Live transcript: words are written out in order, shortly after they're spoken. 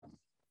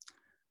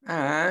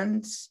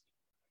And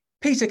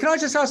Peter, can I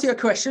just ask you a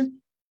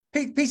question?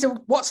 Peter,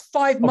 what's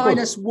 5 Of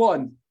minus course.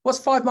 1? What's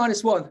 5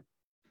 minus 1?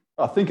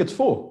 I think it's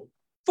 4.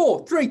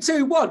 4, 3,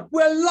 2, 1.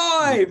 We're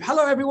live.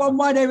 Hello, everyone.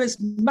 My name is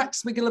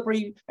Max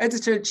McGillivray,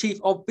 Editor-in-Chief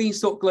of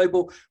Beanstalk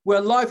Global. We're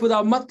live with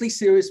our monthly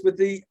series with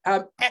the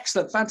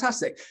excellent,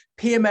 fantastic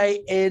PMA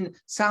in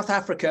South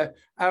Africa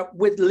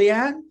with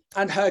Leanne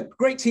and her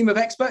great team of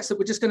experts that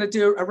we're just going to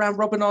do a round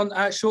robin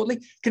on shortly.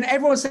 Can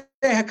everyone say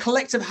a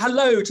collective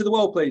hello to the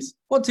world, please?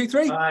 1, 2,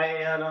 3. Hi,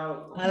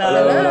 hello.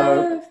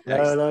 Hello.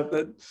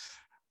 Excellent.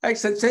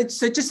 Excellent.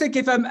 So just to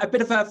give a bit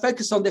of a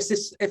focus on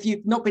this, if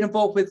you've not been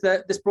involved with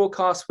this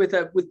broadcast with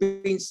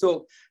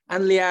Beanstalk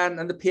and Leanne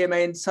and the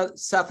PMA in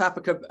South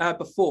Africa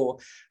before,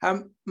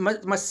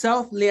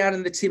 myself, Leanne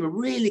and the team are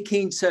really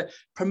keen to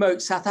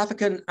promote South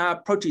African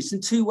produce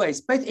in 2 ways,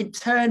 both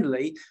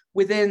internally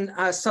within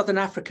Southern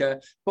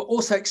Africa, but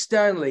also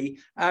externally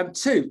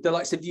to the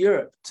likes of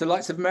Europe, to the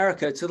likes of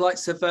America, to the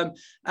likes of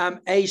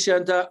Asia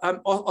and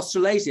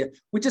Australasia.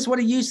 We just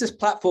want to use this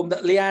platform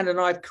that Leanne and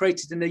I have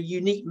created in a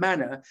unique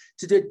manner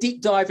to do a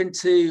deep dive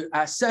into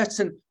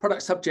certain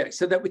product subjects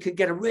so that we can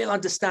get a real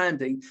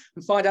understanding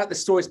and find out the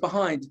stories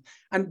behind.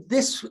 And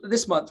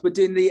this month, we're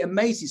doing the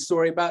amazing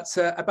story about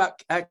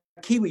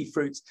kiwi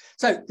fruits.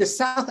 So the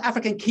South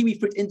African kiwi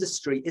fruit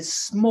industry is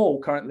small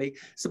currently.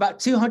 It's about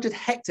 200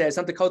 hectares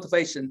under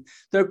cultivation.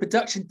 There are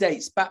production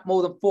dates back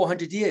more than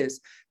 400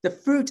 years. The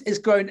fruit is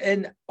grown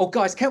in, oh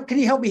guys, can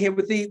you help me here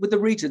with the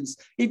regions?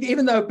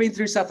 Even though I've been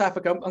through South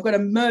Africa, I'm going to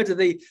murder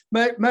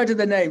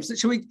the names. So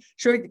should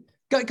we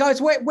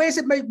guys, where's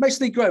it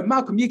mostly grown?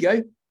 Malcolm, you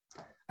go,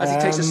 as he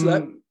takes a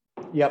slurp.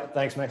 Yep,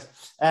 thanks, Max.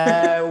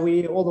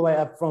 We all the way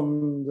up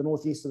from the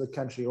northeast of the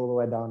country, all the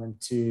way down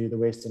into the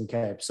Western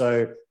Cape.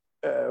 So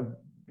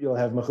you'll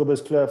have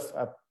Magoebaskloof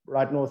up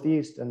right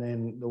northeast, and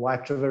then the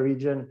White River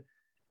region,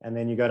 and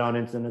then you go down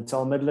into the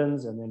Natal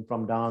Midlands, and then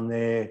from down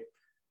there,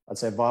 I'd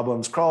say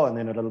Waboomskraal, and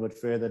then a little bit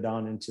further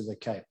down into the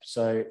Cape.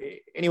 So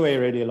anywhere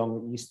really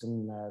along the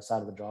eastern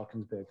side of the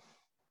Drakensberg.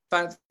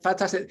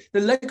 Fantastic.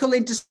 The local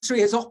industry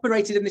has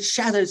operated in the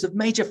shadows of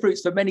major fruits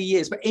for many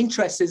years, but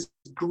interest is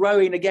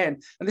growing again.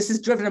 And this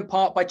is driven in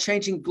part by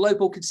changing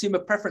global consumer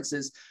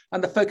preferences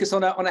and the focus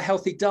on a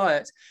healthy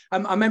diet. I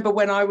remember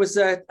when I was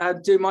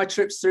doing my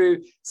trips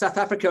through South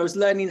Africa, I was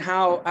learning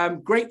how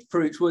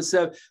grapefruit was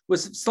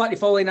slightly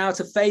falling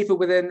out of favor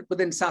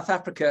within South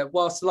Africa,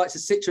 whilst the likes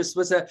of citrus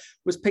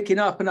was picking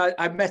up. And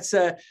I met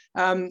a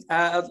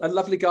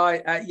lovely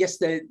guy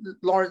yesterday,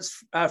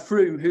 Lawrence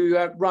Froome, who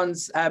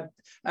runs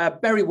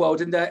Berry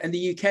World in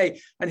the UK,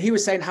 and he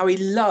was saying how he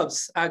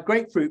loves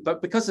grapefruit,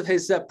 but because of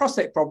his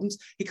prostate problems,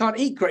 he can't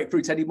eat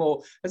grapefruit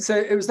anymore. And so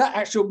it was that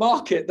actual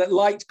market that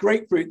liked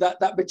grapefruit,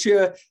 that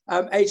mature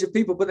age of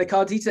people, but they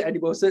can't eat it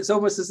anymore. So it's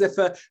almost as if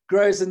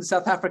growers in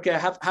South Africa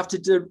have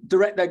to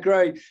direct their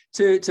growing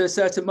to a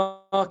certain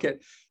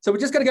market. So we're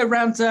just going to go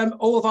around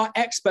all of our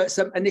experts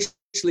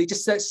initially,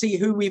 just to see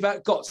who we've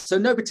got. So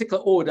no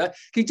particular order.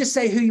 Can you just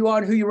say who you are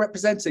and who you're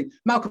representing?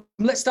 Malcolm,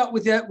 let's start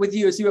with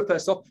you as you were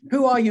first off.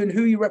 Who are you and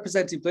who are you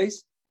representing,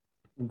 please?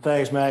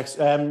 Thanks, Max.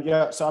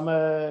 So I'm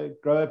a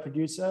grower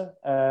producer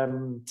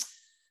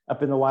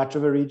up in the White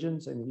River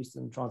regions in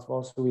Eastern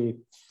Transvaal. So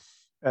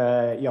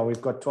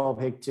we've got 12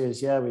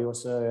 hectares here. We're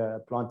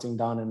also planting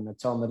down in the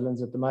Natal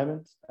Midlands at the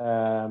moment.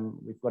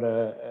 We've got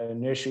a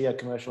nursery, a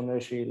commercial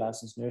nursery,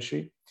 licensed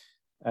nursery.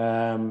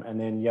 And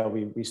then,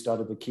 we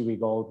started the Kiwi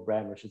Gold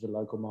brand, which is a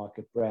local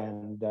market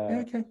brand,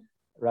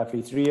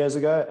 roughly 3 years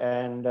ago.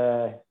 And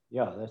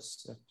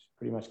that's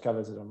pretty much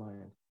covers it on my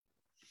end.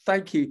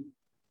 Thank you.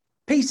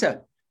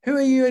 Peter, who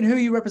are you and who are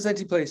you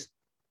representing, please?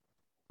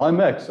 I'm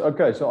Max.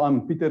 Okay, so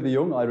I'm Peter de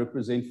Jong. I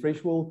represent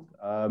Freshworld.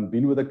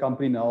 Been with the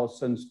company now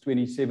since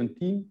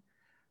 2017.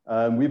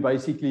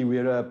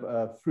 We're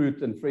a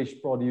fruit and fresh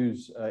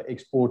produce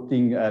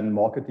exporting and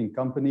marketing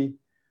company.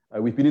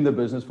 We've been in the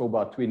business for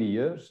about 20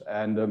 years,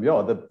 and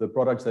the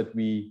products that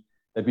we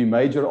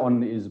major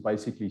on is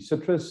basically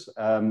citrus.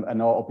 And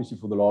now, obviously,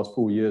 for the last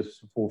 4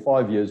 or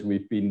 5 years,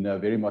 we've been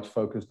very much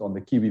focused on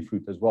the kiwi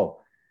fruit as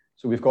well.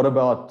 So we've got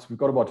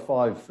about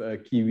 5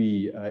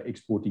 kiwi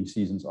exporting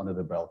seasons under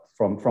the belt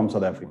from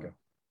South Africa.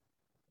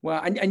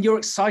 Wow, and you're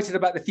excited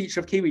about the future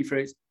of kiwi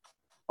fruit?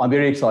 I'm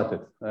very excited,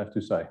 I have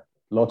to say.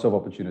 Lots of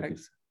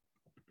opportunities.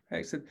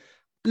 Excellent.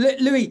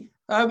 Louis,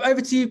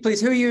 over to you, please.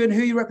 Who are you and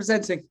who are you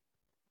representing?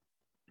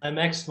 Hi,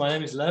 Max. My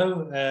name is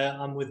Lau.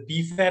 I'm with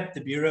BFAP,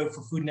 the Bureau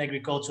for Food and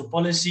Agricultural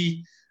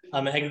Policy.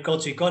 I'm an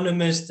agriculture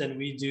economist, and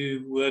we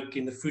do work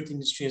in the fruit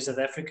industry in South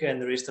Africa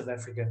and the rest of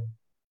Africa.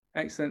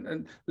 Excellent.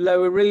 And Lau,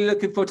 we're really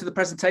looking forward to the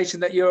presentation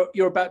that you're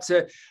about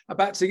to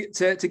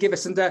give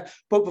us. And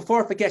but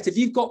before I forget, if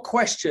you've got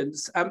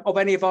questions of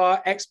any of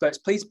our experts,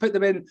 please put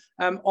them in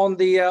on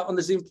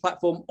the Zoom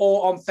platform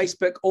or on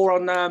Facebook or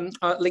on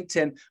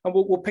LinkedIn, and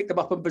we'll pick them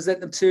up and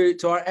present them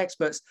to our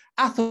experts.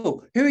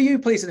 Athol, who are you,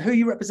 please, and who are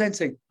you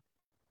representing?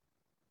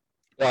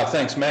 Yeah,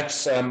 thanks,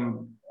 Max.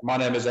 My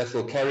name is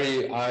Athol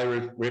Curry. I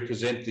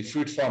represent the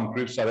Fruit Farm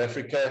Group South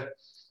Africa.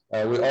 We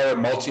are a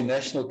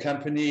multinational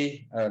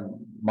company.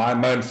 My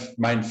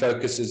main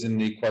focus is in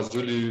the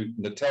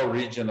KwaZulu-Natal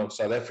region of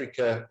South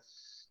Africa.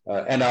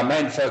 And our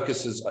main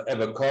focus is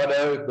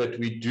avocado, but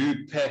we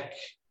do pack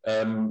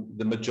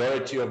the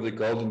majority of the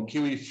golden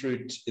kiwi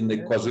fruit in the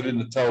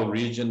KwaZulu-Natal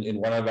region in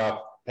one of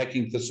our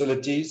packing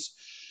facilities.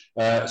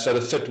 So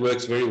the fit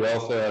works very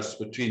well for us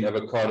between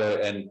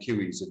avocado and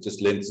kiwis. It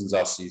just lengthens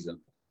our season.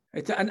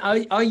 And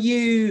are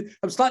you,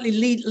 I'm slightly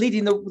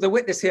leading the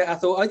witness here,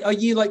 Athol. Are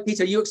you, like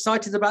Peter, are you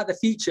excited about the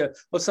future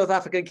of South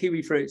African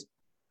kiwi fruit?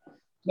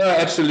 No,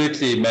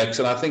 absolutely, Max.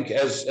 And I think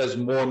as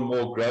more and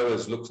more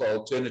growers look for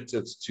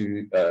alternatives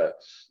to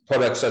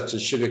products such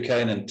as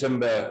sugarcane and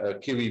timber,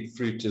 kiwi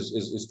fruit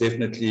is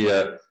definitely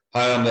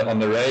high on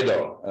the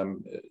radar.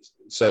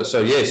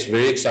 So yes,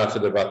 very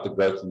excited about the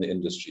growth in the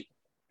industry.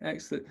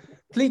 Excellent.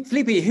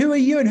 Flippy, who are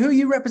you and who are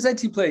you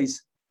representing,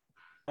 please?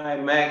 Hi,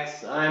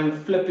 Max.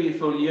 I'm Flippy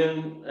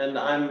Viljoen, and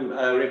I'm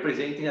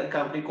representing a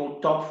company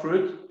called Top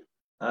Fruit.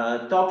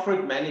 Top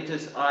Fruit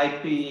manages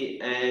IP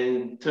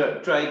and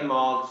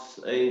trademarks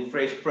in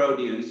fresh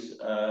produce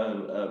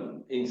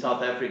in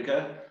South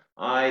Africa.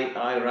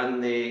 I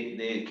run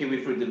the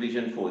kiwi fruit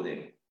division for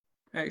them.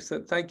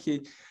 Excellent, thank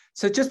you.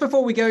 So just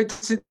before we go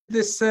into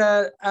this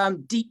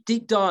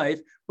deep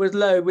dive with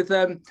Lo, with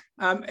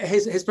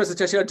his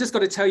presentation, I've just got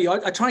to tell you,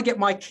 I try and get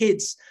my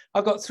kids,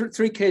 I've got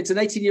three kids, an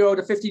 18-year-old,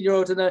 a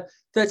 15-year-old and a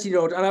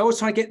 13-year-old, and I always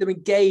try and get them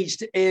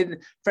engaged in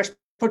fresh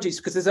produce,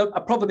 because there's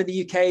a problem in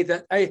the UK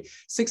that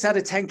 6 out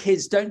of 10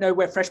 kids don't know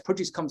where fresh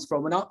produce comes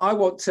from. And I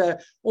want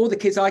all the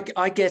kids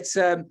I get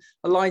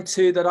aligned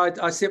to, that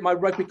I see at my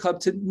rugby club,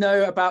 to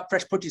know about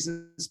fresh produce,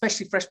 and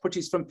especially fresh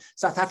produce from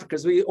South Africa,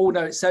 as we all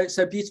know it's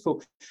so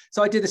beautiful.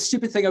 So I did the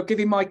stupid thing of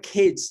giving my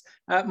kids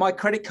my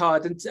credit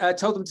card and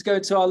told them to go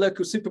into our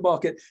local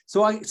supermarket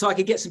so I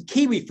could get some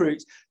kiwi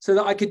fruit, so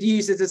that I could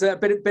use it as a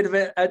bit of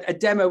a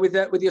demo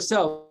with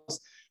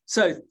yourselves.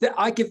 So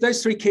I give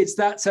those 3 kids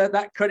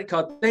that credit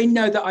card. They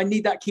know that I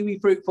need that kiwi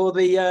fruit for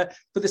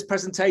this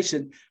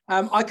presentation.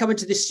 I come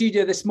into the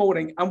studio this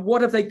morning, and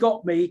what have they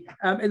got me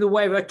in the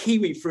way of a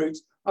kiwi fruit?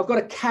 I've got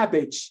a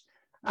cabbage,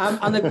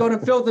 and they've gone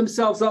and filled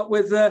themselves up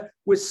with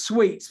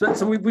sweets.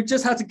 So we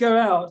just had to go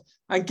out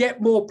and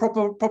get more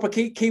proper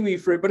kiwi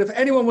fruit. But if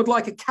anyone would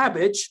like a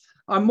cabbage,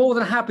 I'm more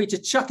than happy to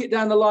chuck it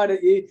down the line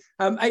at you,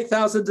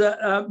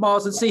 8,000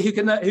 miles, and see who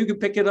can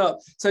pick it up.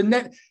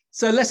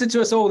 So listen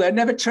to us all there.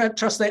 Never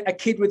trust a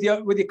kid with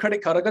your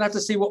credit card. I'm going to have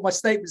to see what my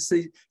statement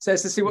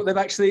says to see what they've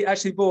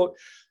actually bought.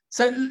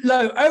 So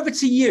Lo, over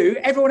to you.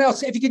 Everyone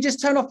else, if you could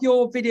just turn off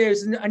your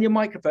videos and your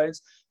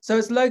microphones. So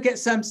as Lo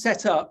gets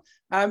set up,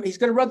 he's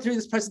going to run through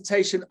this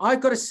presentation.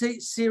 I've got a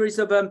series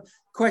of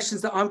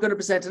questions that I'm going to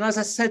present. And as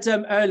I said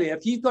earlier,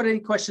 if you've got any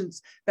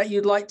questions that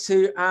you'd like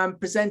to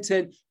present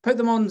in, put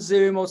them on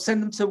Zoom or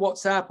send them to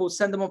WhatsApp or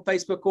send them on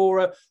Facebook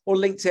or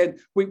LinkedIn.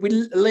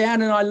 Leanne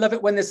and I love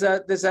it when there's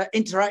an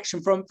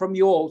interaction from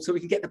you all, so we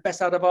can get the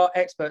best out of our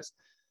experts.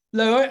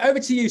 Lo, over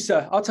to you,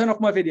 sir. I'll turn off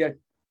my video.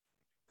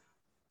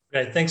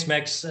 Great, thanks,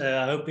 Max.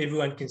 I hope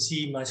everyone can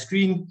see my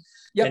screen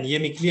and hear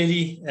me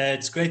clearly.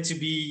 It's great to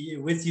be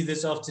with you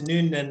this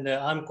afternoon, and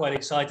I'm quite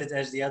excited,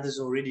 as the others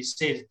already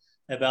said,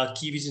 about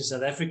kiwis in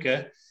South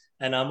Africa.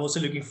 And I'm also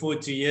looking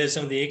forward to hear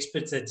some of the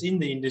experts that's in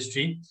the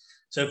industry.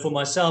 So for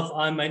myself,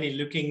 I'm mainly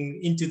looking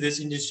into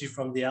this industry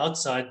from the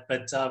outside,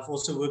 but I've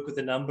also worked with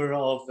a number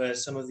of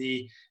some of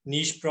the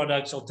niche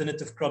products,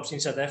 alternative crops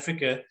in South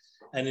Africa.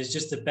 And it's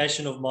just a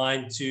passion of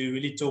mine to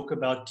really talk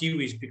about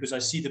kiwis, because I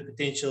see the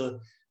potential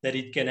that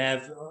it can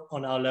have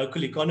on our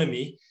local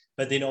economy.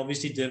 But then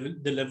obviously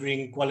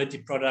delivering quality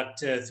product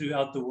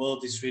throughout the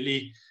world is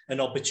really an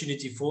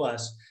opportunity for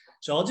us.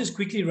 So I'll just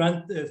quickly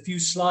run a few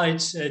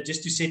slides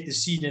just to set the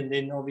scene, and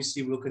then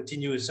obviously we'll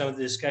continue with some of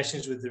the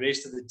discussions with the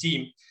rest of the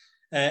team,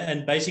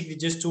 and basically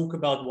just talk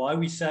about why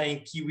we're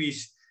saying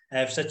kiwis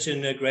have such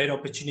a great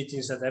opportunity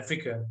in South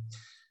Africa.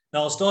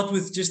 Now I'll start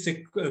with just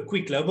a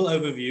quick global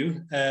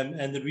overview,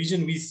 and the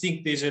reason we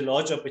think there's a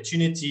large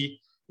opportunity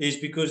is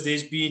because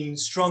there's been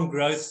strong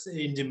growth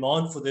in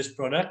demand for this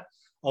product.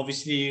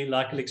 Obviously,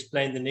 like I'll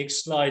explain the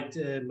next slide,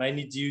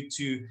 mainly due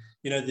to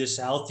this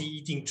healthy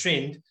eating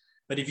trend.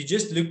 But if you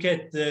just look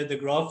at the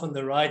graph on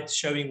the right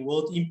showing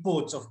world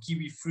imports of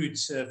kiwi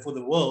fruits for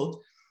the world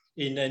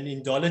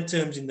in dollar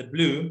terms in the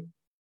blue,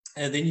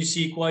 and then you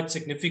see quite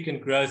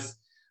significant growth.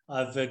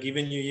 I've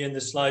given you here in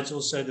the slides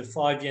also the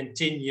 5-year and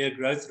 10-year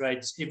growth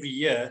rates every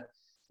year.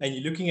 And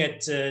you're looking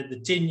at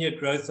the 10-year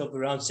growth of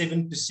around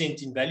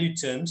 7% in value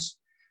terms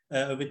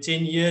over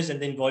 10 years, and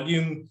then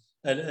volume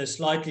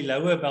slightly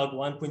lower, about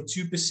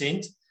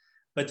 1.2%.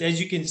 But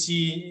as you can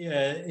see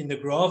in the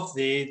graph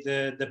there,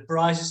 the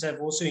prices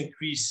have also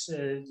increased,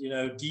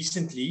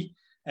 decently,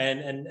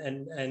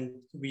 and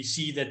we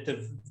see that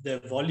the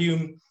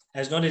volume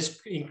has not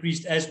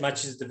increased as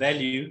much as the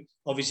value,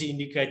 obviously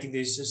indicating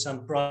there's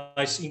some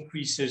price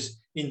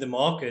increases in the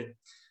market.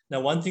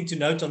 Now, one thing to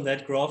note on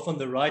that graph on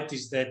the right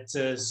is that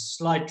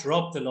slight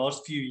drop the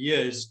last few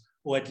years,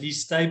 or at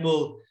least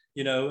stable,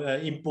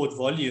 import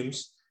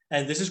volumes.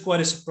 And this is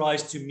quite a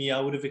surprise to me. I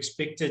would have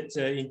expected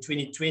in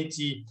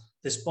 2020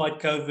 despite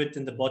COVID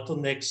and the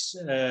bottlenecks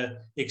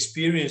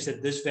experienced,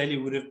 that this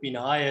value would have been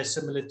higher,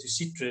 similar to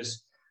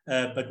citrus.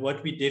 But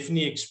what we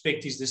definitely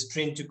expect is this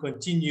trend to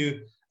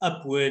continue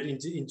upward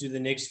into the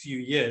next few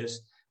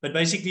years. But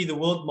basically, the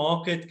world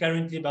market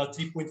currently about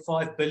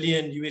 $3.5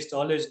 billion in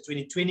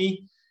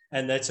 2020,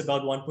 and that's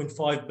about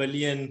 1.5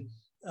 billion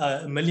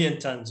million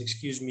tons,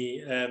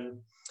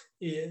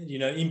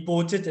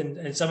 imported,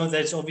 and some of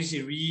that's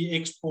obviously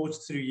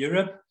re-exports through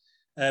Europe.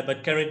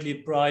 But currently,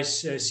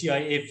 price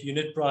CIF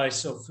unit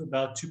price of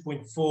about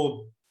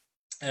 $2.4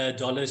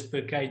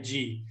 per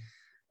kg.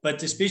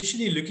 But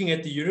especially looking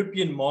at the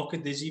European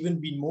market, there's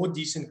even been more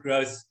decent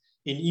growth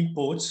in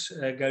imports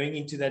going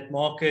into that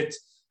market.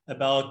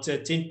 About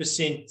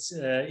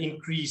 10%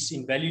 increase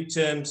in value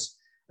terms,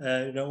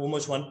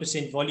 almost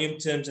 1% volume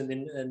terms, and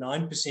then a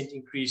 9%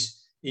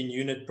 increase in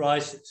unit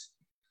prices.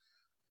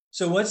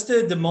 So what's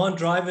the demand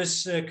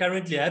drivers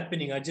currently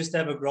happening? I just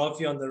have a graph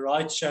here on the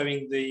right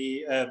showing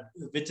the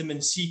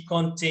vitamin C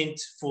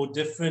content for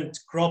different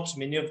crops.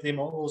 Many of them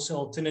are also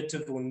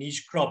alternative or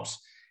niche crops.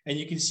 And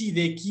you can see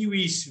there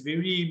kiwis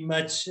very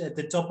much at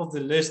the top of the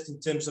list in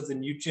terms of the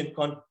nutrient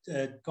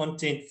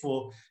content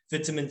for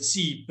vitamin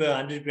C per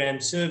 100 gram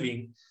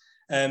serving.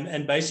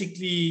 And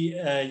basically,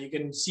 you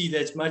can see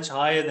that's much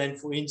higher than,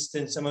 for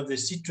instance, some of the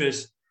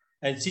citrus.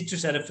 And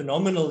citrus had a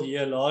phenomenal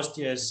year last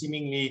year.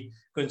 Seemingly,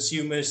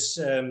 consumers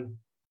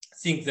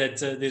think that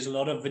there's a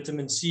lot of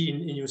vitamin C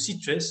in your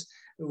citrus,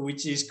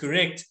 which is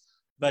correct.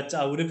 But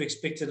I would have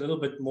expected a little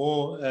bit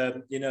more,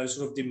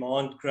 sort of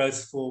demand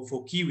growth for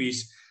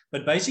kiwis.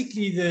 But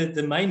basically,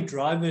 the main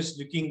drivers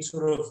looking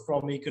sort of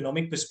from an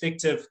economic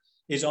perspective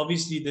is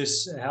obviously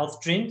this health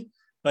trend.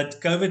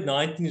 But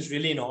COVID-19 has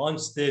really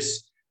enhanced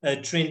this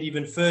trend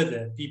even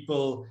further.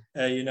 People,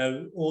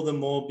 all the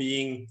more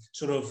being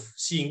sort of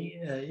seeing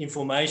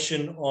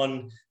information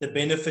on the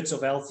benefits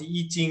of healthy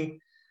eating.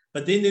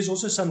 But then there's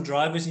also some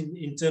drivers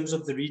in terms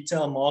of the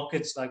retail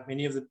markets, like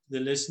many of the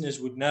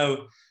listeners would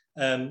know.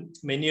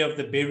 Many of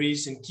the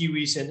berries and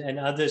kiwis and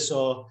others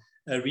are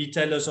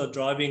retailers are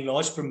driving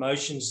large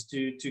promotions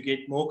to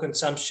get more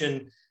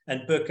consumption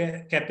and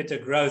per capita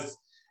growth.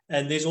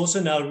 And there's also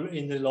now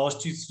in the last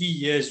 2-3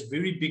 years,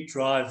 very big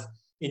drive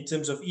in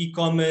terms of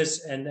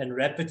e-commerce and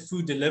rapid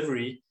food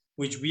delivery,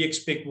 which we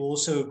expect will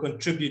also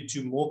contribute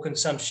to more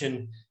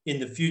consumption in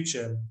the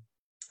future.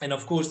 And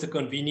of course, the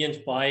convenience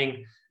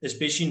buying,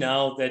 especially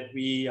now that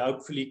we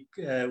hopefully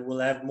will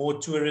have more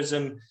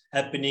tourism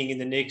happening in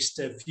the next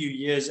few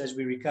years as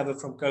we recover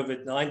from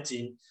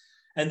COVID-19.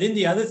 And then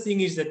the other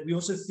thing is that we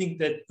also think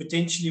that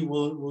potentially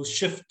will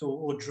shift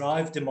or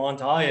drive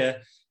demand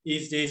higher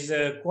if there's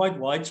a quite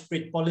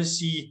widespread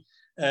policy,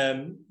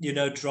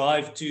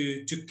 drive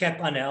to cap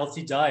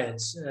unhealthy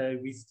diets.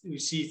 We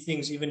see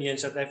things even here in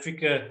South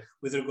Africa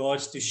with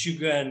regards to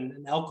sugar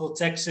and alcohol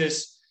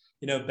taxes,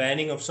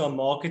 banning of some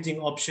marketing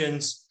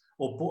options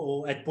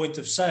or at point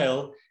of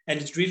sale,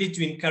 and it's really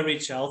to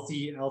encourage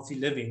healthy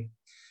living.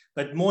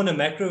 But more on a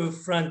macro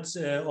front,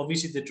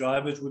 obviously the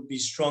drivers would be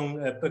strong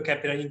per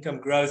capita income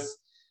growth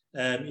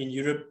in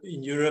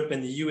Europe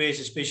and the US,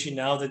 especially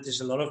now that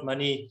there's a lot of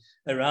money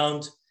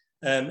around.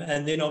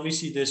 And then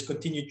obviously this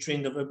continued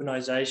trend of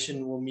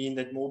urbanization will mean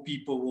that more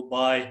people will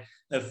buy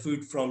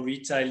food from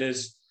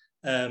retailers.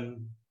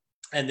 And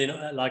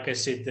then, like I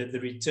said, the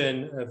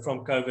return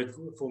from COVID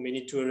for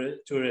many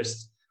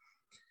tourists.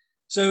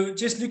 So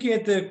just looking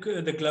at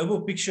the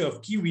global picture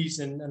of kiwis,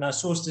 and I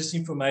sourced this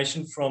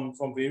information from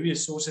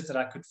various sources that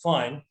I could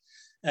find.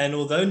 And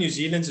although New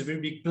Zealand's a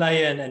very big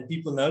player and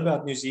people know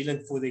about New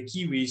Zealand for their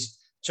kiwis,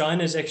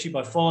 China is actually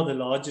by far the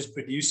largest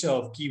producer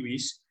of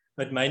kiwis,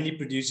 but mainly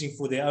producing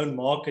for their own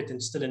market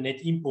and still a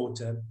net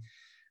importer.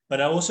 But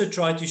I also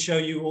tried to show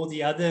you all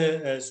the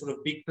other sort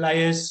of big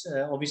players,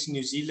 obviously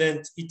New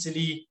Zealand,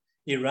 Italy,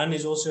 Iran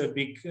is also a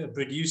big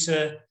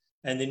producer,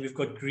 and then we've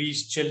got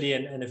Greece, Chile,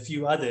 and a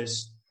few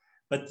others.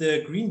 But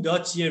the green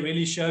dots here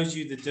really shows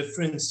you the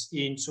difference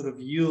in sort of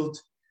yield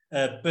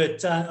per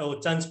ton or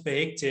tons per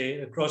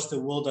hectare across the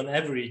world on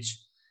average.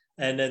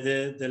 And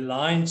the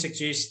line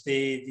suggests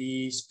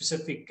the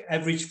specific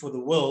average for the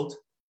world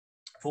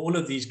for all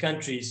of these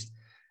countries.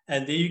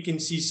 And there you can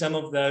see some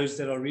of those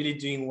that are really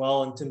doing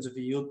well in terms of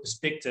a yield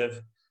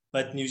perspective.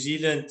 But New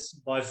Zealand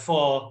by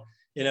far,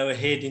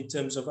 ahead in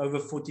terms of over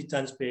 40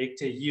 tons per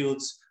hectare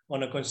yields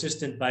on a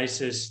consistent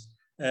basis.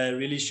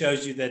 Really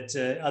shows you that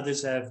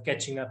others have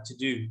catching up to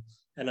do.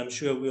 And I'm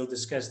sure we'll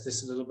discuss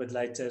this a little bit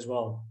later as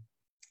well.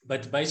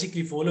 But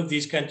basically for all of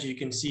these countries, you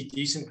can see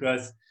decent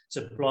growth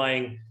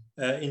supplying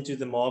into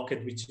the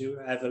market, which do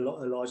have a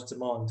large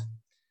demand.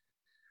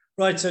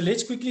 Right, so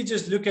let's quickly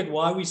just look at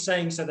why we're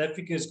saying South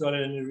Africa has got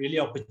a really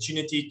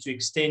opportunity to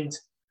extend,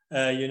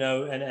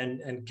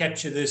 and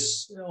capture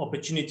this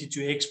opportunity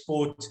to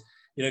export,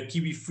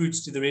 kiwi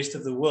fruits to the rest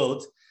of the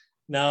world.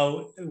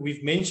 Now,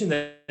 we've mentioned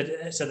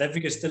that South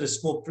Africa is still a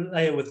small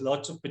player with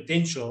lots of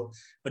potential.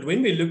 But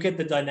when we look at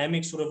the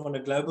dynamics sort of on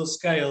a global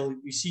scale,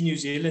 we see New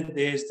Zealand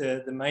there is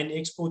the main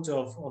exporter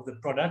of the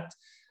product.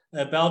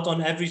 About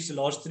on average, the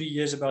last 3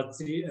 years, about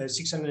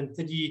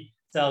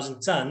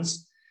 630,000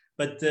 tons.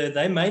 but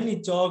they're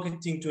mainly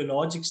targeting to a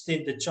large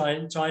extent the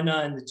China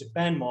and the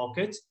Japan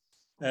market.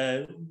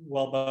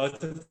 While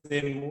both of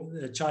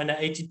them, China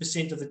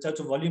 80% of the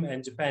total volume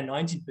and Japan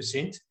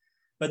 19%.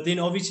 But then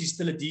obviously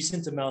still a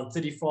decent amount,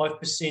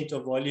 35%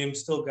 of volume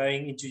still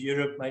going into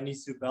Europe, mainly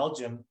through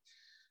Belgium.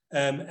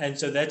 And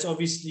so that's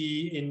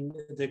obviously in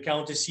the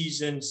counter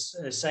seasons,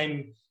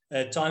 same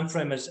time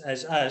frame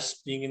as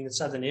us, being in the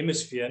Southern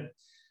Hemisphere.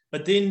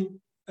 But then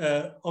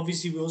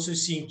obviously we're also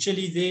seeing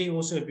Chile there,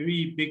 also a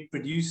very big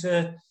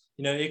producer,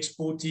 you know,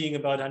 exporting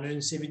about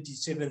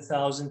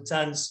 177,000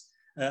 tons,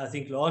 I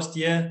think last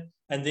year.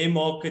 And their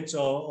markets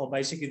are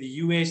basically the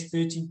US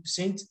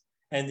 13%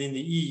 and then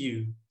the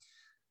EU.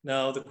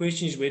 Now, the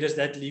question is, where does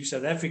that leave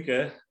South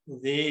Africa?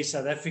 There,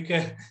 South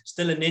Africa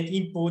still a net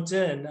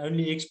importer and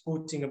only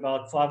exporting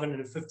about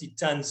 550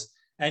 tons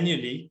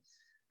annually.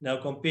 Now,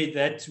 compare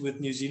that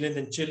with New Zealand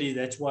and Chile.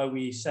 That's why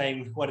we're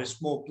saying quite a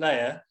small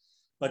player.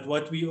 But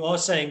what we are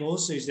saying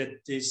also is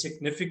that there's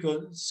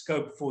significant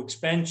scope for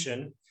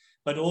expansion,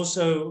 but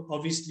also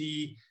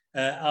obviously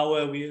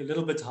we're a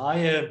little bit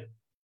higher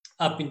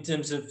up in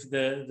terms of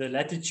the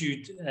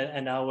latitude,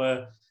 and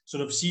our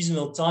sort of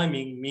seasonal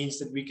timing means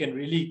that we can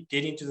really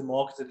get into the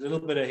market a little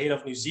bit ahead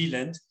of New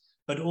Zealand,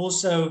 but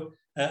also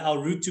our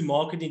route to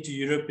market into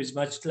Europe is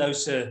much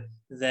closer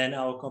than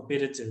our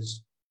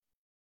competitors.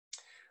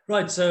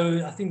 Right,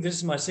 so I think this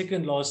is my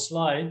second last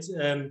slide.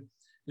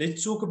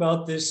 Let's talk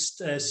about this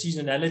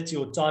seasonality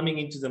or timing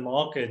into the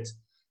market.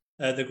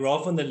 The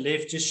graph on the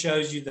left just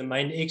shows you the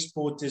main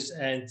exporters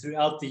and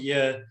throughout the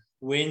year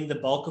when the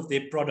bulk of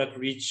their product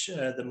reach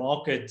the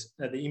market,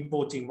 the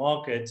importing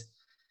market.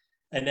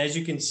 And as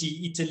you can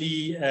see,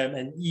 Italy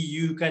and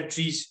EU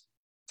countries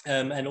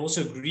and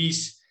also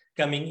Greece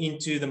coming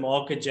into the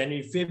market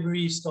January,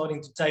 February,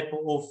 starting to taper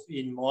off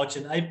in March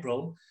and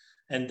April.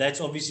 And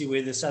that's obviously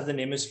where the Southern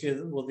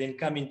Hemisphere will then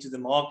come into the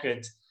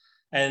market.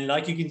 And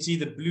like you can see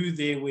the blue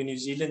there, where New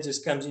Zealand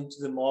just comes into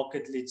the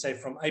market, let's say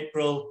from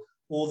April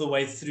all the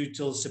way through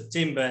till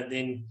September, and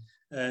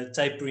then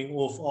tapering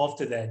off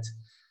after that.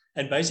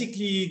 And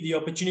basically the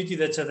opportunity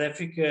that South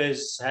Africa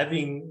is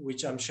having,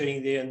 which I'm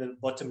showing there in the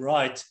bottom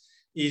right,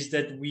 is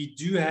that we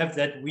do have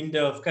that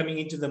window of coming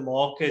into the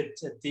market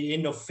at the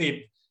end of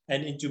Feb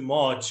and into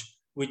March,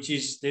 which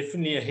is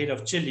definitely ahead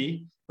of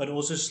Chile, but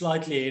also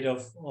slightly ahead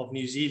of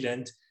New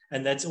Zealand.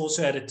 And that's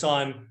also at a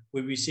time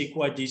where we see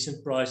quite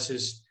decent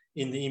prices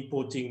in the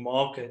importing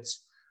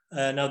markets.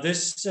 Now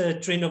this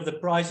trend of the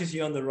prices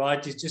here on the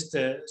right is just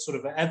a sort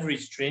of an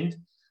average trend.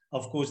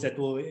 Of course, that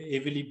will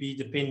heavily be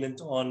dependent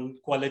on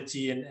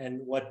quality and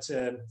what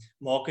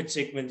market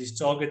segment is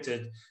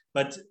targeted.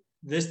 But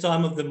this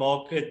time of the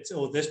market,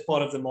 or this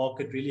part of the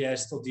market, really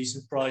has still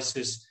decent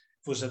prices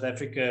for South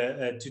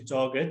Africa to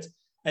target.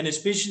 And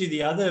especially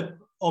the other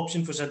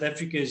option for South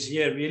Africa is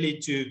here really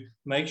to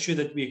make sure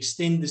that we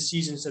extend the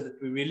season so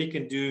that we really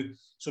can do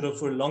sort of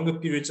for longer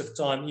periods of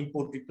time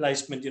import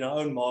replacement in our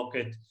own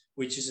market,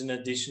 which is an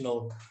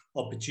additional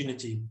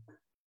opportunity.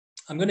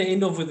 I'm going to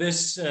end off with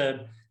this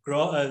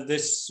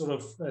this sort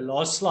of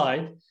last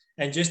slide,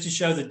 and just to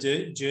show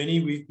the journey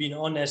we've been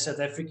on as South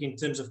Africa in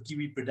terms of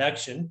kiwi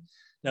production.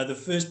 Now, the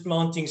first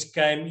plantings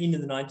came in the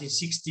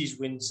 1960s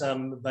when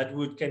some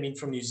budwood came in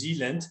from New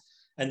Zealand,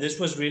 and this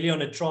was really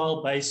on a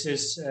trial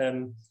basis,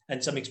 and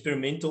some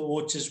experimental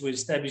orchards were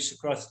established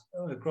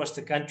across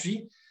the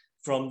country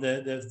from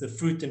the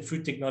Fruit and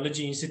Fruit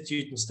Technology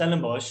Institute in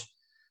Stellenbosch.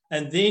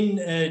 And then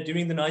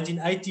during the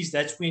 1980s,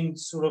 that's when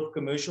sort of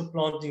commercial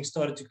planting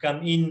started to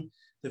come in.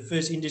 The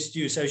first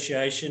industry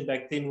association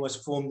back then was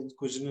formed at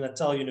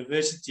KwaZulu-Natal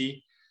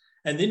University.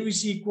 And then we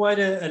see quite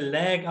a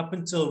lag up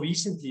until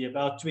recently,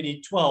 about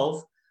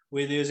 2012,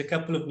 where there's a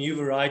couple of new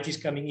varieties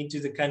coming into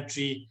the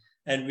country,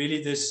 and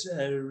really this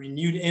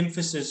renewed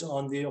emphasis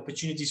on the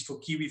opportunities for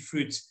kiwi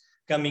fruits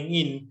coming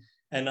in.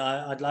 And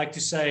I'd like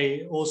to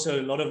say also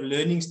a lot of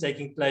learnings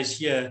taking place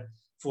here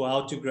for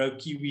how to grow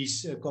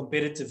kiwis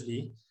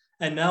competitively.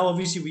 And now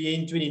obviously we're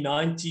in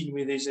 2019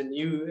 where there's a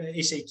new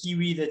SA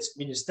Kiwi that's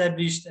been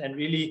established, and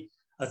really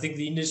I think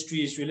the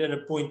industry is really at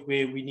a point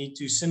where we need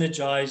to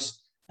synergize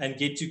and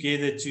get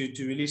together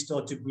to really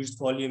start to boost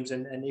volumes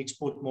and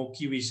export more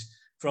kiwis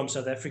from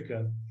South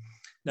Africa.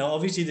 Now,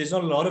 obviously, there's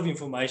not a lot of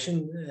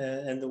information,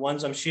 and the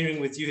ones I'm sharing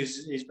with you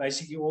is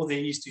basically all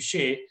there is to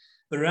share,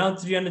 but around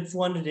 300,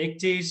 400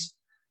 hectares.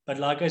 But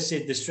like I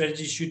said, the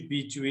strategy should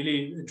be to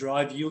really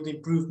drive yield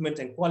improvement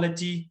and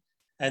quality,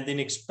 and then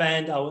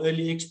expand our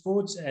early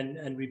exports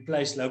and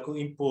replace local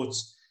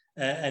imports.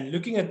 And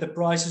looking at the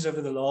prices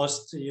over the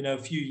last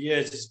few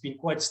years, it's been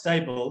quite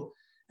stable.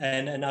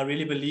 And I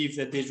really believe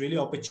that there's really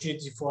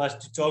opportunity for us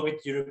to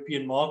target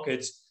European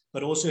markets,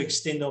 but also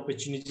extend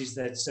opportunities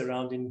that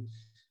surround in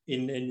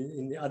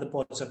the other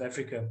parts of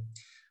Africa.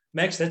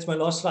 Max, that's my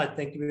last slide.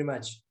 Thank you very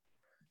much.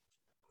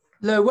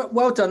 No,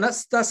 well done.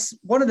 That's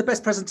one of the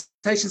best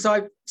presentations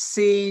I've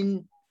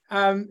seen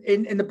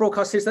in the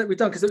broadcast series that we've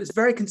done, because it was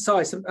very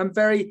concise and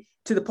very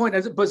to the point,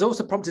 but it's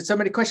also prompted so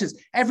many questions.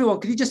 Everyone,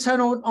 could you just turn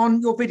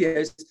on your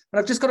videos? And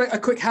I've just got a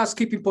quick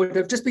housekeeping point.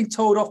 I've just been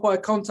told off by a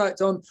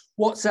contact on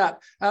WhatsApp.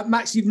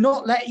 Max, you've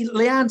not let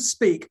Leanne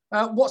speak.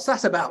 What's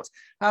that about?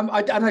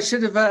 I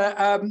should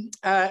have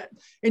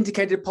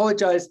indicated,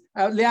 apologise.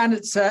 Leanne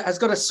has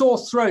got a sore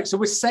throat, so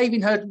we're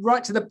saving her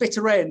right to the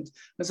bitter end.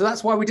 And so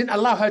that's why we didn't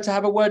allow her to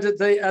have a word at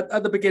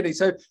the beginning.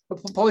 So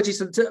apologies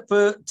to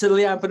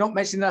Leanne for not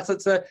mentioning that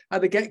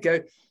at the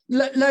get-go.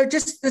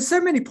 Just there's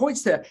so many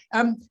points there.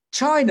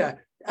 China,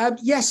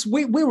 yes,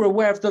 we were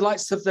aware of the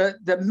likes of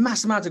the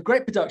mass amount of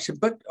grape production,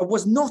 but I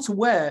was not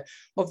aware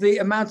of the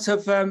amount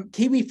of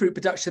kiwi fruit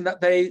production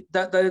that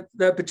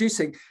they're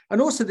producing,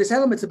 and also this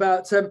element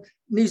about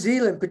New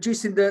Zealand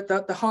producing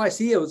the highest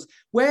yields.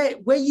 Where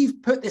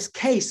you've put this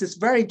case, this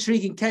very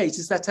intriguing case,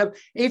 is that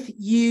if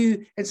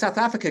you in South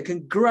Africa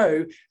can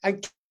grow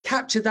and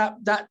capture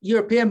that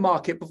European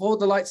market before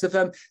the likes of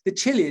the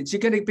Chileans, you're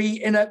going to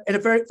be in a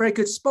very, very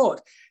good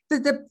spot.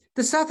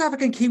 The South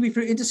African kiwi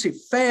fruit industry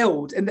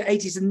failed in the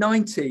 80s and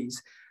 90s.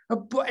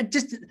 But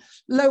just,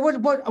 Lo,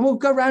 what, and we'll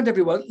go around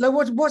everyone. Lo,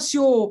 what's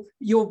your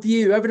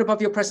view over and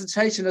above your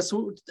presentation as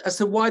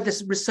to why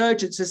this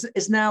resurgence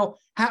is now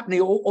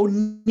happening or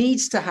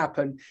needs to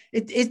happen?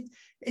 Is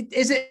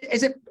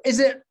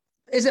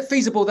it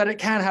feasible that it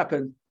can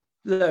happen?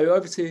 Lo,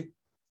 over to you.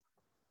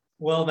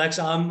 Well, Max,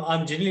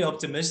 I'm generally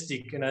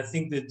optimistic, and I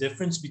think the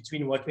difference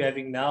between what we're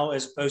having now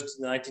as opposed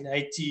to the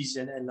 1980s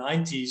and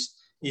 90s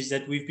is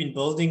that we've been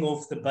building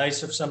off the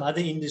base of some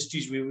other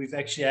industries where we've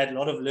actually had a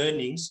lot of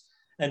learnings,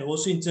 and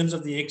also in terms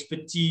of the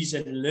expertise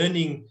and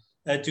learning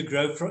to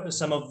grow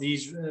some of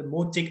these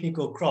more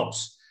technical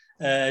crops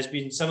has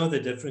been some of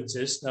the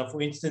differences. Now,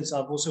 for instance,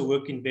 I've also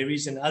worked in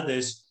berries and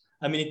others.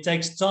 I mean, it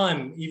takes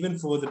time, even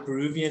for the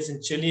Peruvians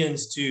and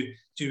Chileans to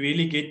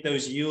really get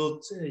those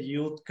yield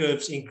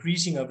curves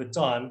increasing over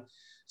time.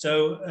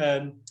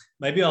 So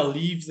maybe I'll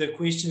leave the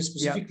question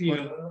specifically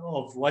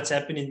of what's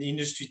happened in the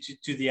industry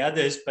to the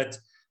others, but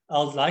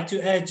I'd like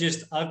to add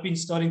I've been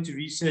starting to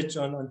research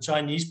on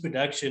Chinese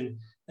production,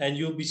 and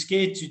you'll be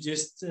scared to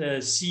just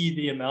see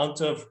the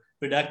amount of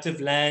productive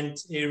land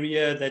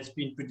area that's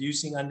been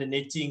producing under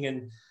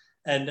netting.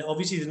 And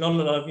obviously there's not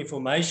a lot of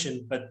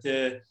information, but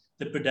the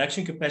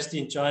production capacity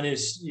in China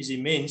is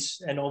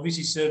immense, and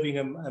obviously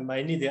serving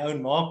mainly their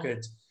own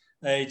market.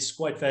 It's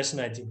quite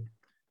fascinating.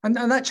 And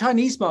that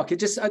Chinese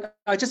market,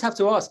 I just have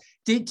to ask,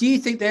 do you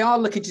think they are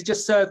looking to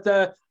just serve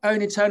their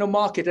own internal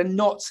market and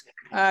not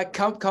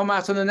come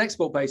out on an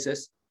export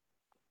basis?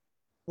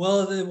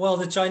 Well,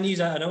 the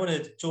Chinese, I don't want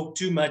to talk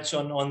too much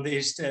on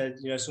this,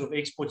 sort of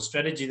export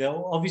strategy. They're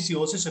obviously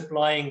also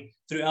supplying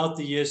throughout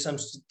the year some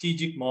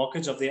strategic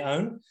markets of their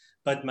own,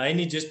 but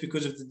mainly just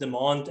because of the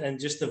demand and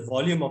just the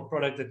volume of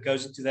product that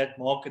goes into that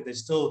market. They're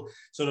still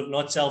sort of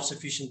not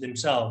self-sufficient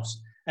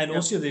themselves. And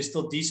also there's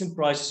still decent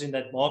prices in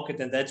that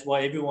market. And that's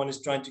why everyone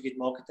is trying to get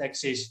market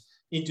access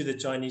into the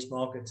Chinese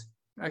market.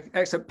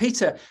 Excellent.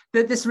 Peter,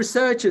 this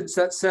resurgence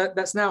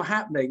that's now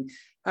happening,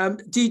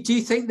 do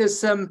you think there's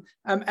some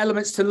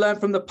elements to learn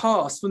from the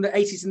past, from the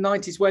 80s and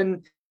 90s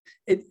when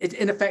it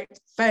in effect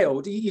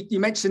failed? You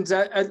mentioned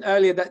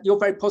earlier that you're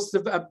very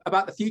positive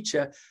about the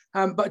future,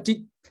 but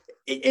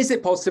is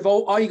it positive,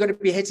 or are you going to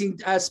be hitting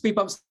speed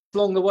bumps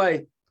along the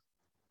way?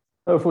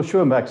 Oh, for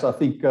sure, Max. I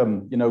think,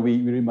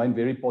 we remain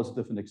very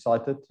positive and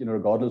excited,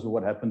 regardless of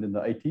what happened in the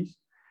 80s.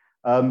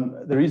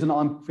 The reason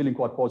I'm feeling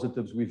quite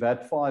positive is we've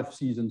had 5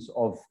 seasons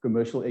of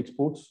commercial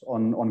exports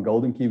on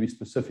golden kiwi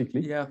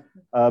specifically. Yeah.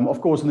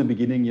 Of course, in the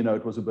beginning,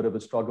 it was a bit of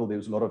a struggle. There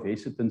was a lot of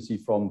hesitancy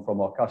from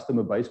our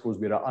customer base because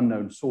we're an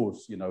unknown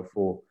source,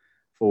 for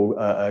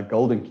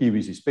golden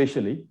kiwis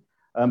especially.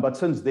 But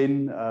since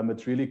then,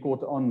 it's really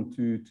caught on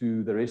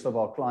to the rest of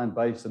our client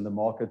base and the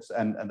markets,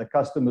 and the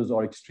customers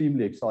are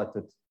extremely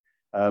excited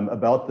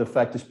about the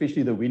fact,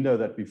 especially the window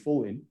that we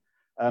fall in.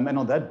 And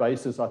on that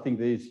basis, I think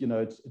there's,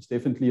 it's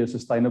definitely a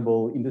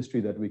sustainable industry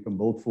that we can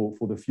build for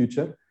the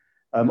future.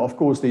 Of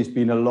course, there's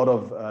been a lot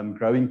of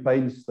growing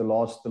pains the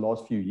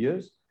last few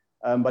years,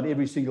 but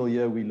every single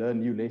year we learn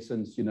new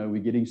lessons. We're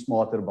getting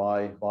smarter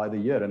by the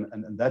year,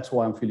 and that's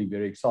why I'm feeling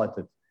very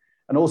excited.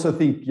 And also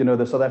think,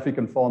 the South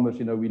African farmers,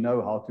 we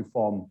know how to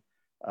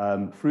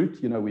farm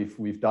fruit.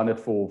 We've done it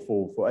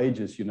for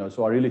ages.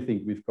 So I really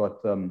think we've got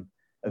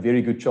a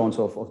very good chance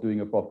of doing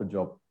a proper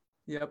job.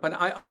 Yeah, but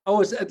I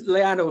always,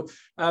 Leanne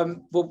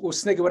will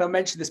snigger when I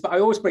mention this, but I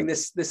always bring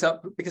this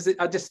up because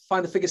I just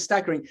find the figure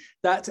staggering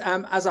that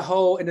as a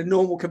whole, in a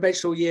normal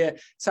conventional year,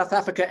 South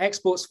Africa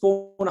exports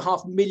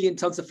 4.5 million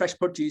tonnes of fresh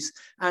produce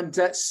and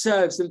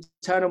serves an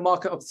internal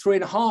market of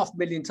 3.5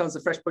 million tonnes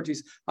of fresh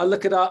produce. I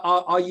look at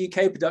our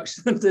UK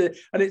production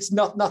and it's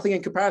nothing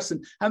in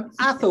comparison.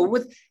 Athol,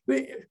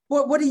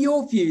 what are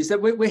your views?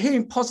 That we're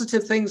hearing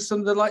positive things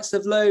from the likes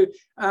of Lo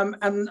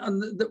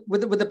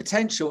with the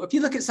potential. If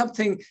you look at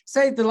something,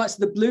 say the likes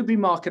of the blueberry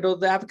market or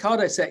the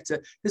avocado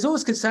sector, there's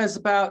always concerns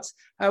about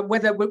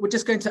whether we're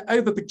just going to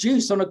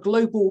overproduce on a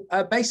global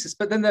basis.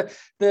 But then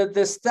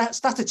the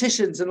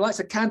statisticians and the likes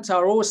of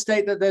Kantar always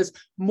state that there's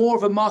more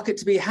of a market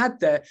to be had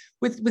there.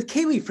 With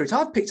kiwi fruit,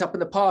 I've picked up in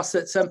the past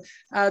that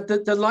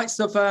the likes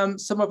of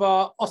some of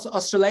our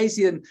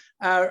Australasian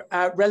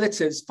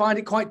relatives find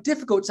it quite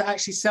difficult to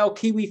actually sell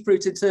kiwi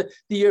fruit into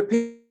the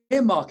European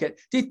market.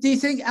 Do you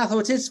think, Athol,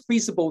 it is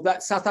feasible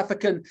that South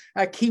African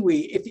kiwi,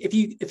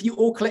 if you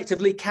all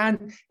collectively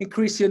can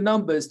increase your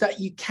numbers, that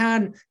you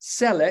can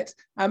sell it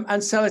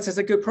and sell it at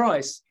a good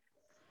price?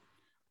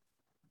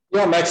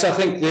 Yeah, Max, I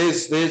think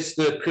there's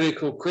the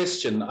critical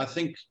question. I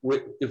think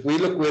if we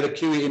look where the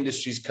kiwi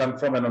industries come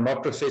from, and I'm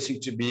not professing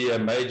to be a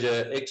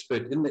major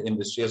expert in the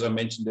industry, as I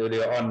mentioned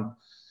earlier on,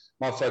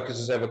 my focus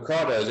is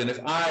avocados. And if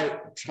I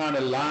try and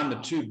align the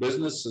two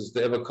businesses,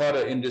 the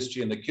avocado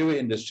industry and the kiwi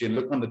industry, and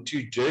look on the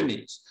two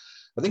journeys,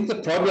 I think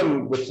the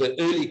problem with the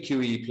early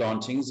kiwi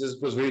plantings is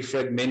it was very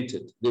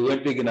fragmented. There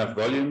weren't big enough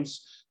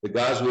volumes. The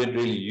guys weren't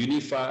really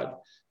unified.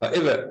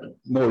 However,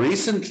 more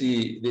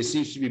recently, there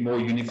seems to be more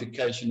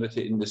unification with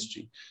the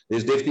industry.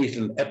 There's definitely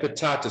an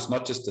appetite. It's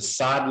not just a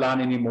sideline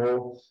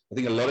anymore. I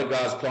think a lot of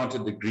guys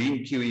planted the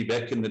green kiwi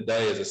back in the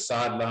day as a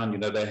sideline. You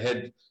know, they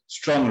had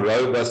strong,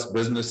 robust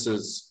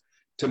businesses,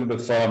 timber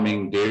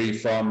farming, dairy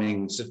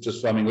farming,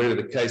 citrus farming, whatever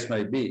the case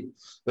may be.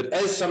 But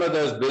as some of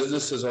those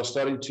businesses are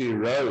starting to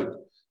erode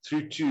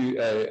through to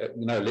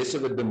less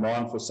of a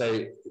demand for,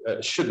 say,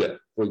 sugar,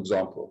 for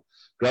example,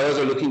 growers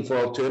are looking for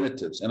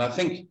alternatives. And I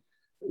think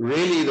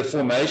really the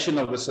formation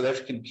of the South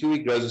African Kiwi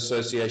Growers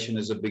Association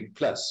is a big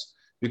plus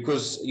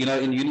because, you know,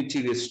 in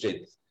unity there's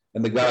strength,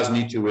 and the guys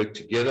need to work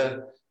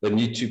together. They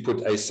need to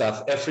put a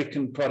South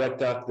African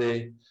product out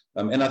there.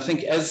 And I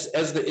think as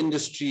the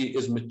industry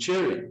is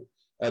maturing,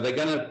 they're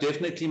going to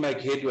definitely make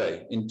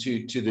headway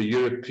into the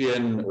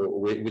European or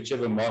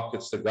whichever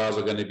markets the guys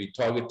are going to be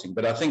targeting.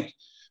 But I think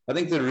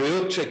the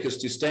real trick is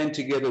to stand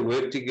together,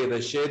 work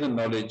together, share the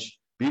knowledge,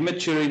 be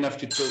mature enough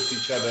to talk to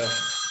each other.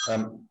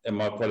 And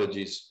my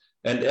apologies.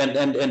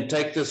 And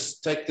take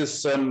this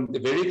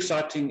very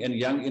exciting and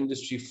young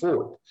industry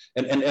forward,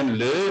 and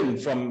learn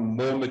from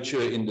more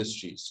mature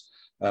industries.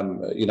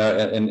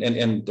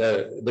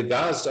 The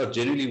guys are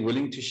generally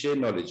willing to share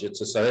knowledge. It's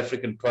a South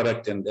African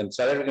product, and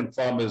South African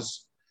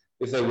farmers,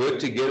 if they work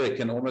together,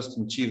 can almost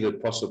achieve the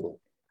possible.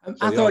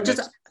 Athol,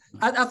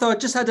 I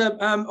just had a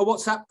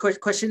WhatsApp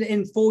question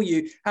in for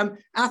you.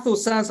 Athol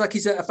sounds like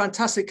he's a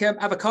fantastic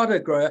avocado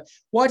grower.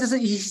 Why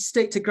doesn't he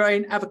stick to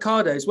growing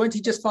avocados? Won't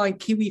he just find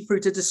kiwi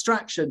fruit a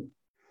distraction?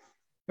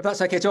 If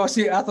that's okay to ask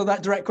you, Athol,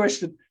 that direct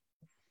question.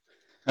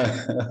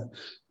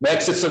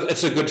 Max,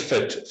 it's a good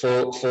fit.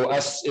 For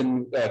us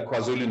in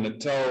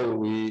KwaZulu-Natal,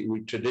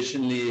 we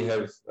traditionally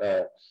have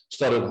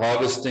started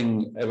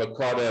harvesting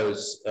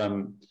avocados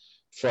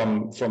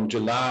from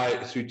July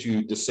through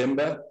to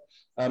December.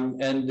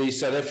 And the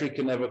South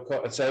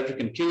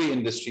African kiwi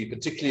industry,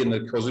 particularly in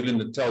the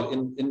KwaZulu-Natal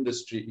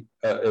industry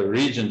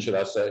region, should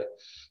I say,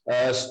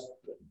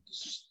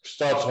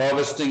 starts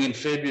harvesting in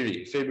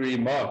February,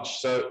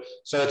 March. So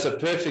it's a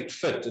perfect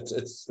fit.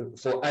 It's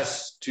for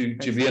us to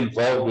be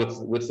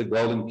involved with the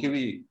golden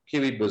kiwi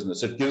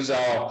business. It gives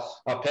our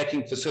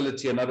packing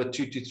facility another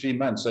 2 to 3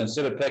 months. So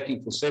instead of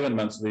packing for 7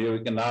 months of the year, we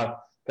can now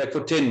pack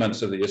for 10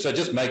 months of the year. So it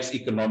just makes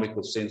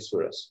economical sense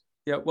for us.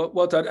 Yeah,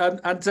 well done.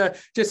 And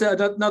just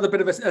another bit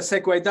of a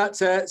segue, that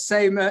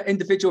same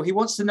individual, he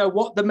wants to know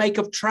what the make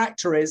of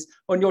tractor is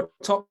on your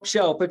top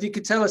shelf. If you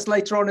could tell us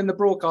later on in the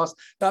broadcast,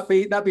 that'd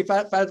be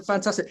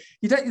fantastic.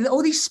 You don't,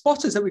 all these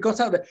spotters that we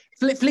got out there.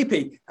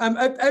 Flippy,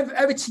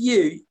 over to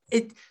you.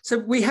 So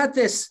we had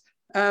this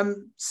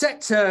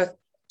sector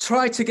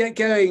try to get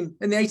going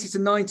in the 80s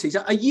and 90s.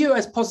 Are you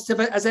as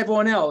positive as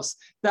everyone else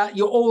that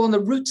you're all on the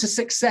route to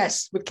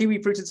success with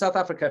kiwi fruit in South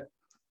Africa?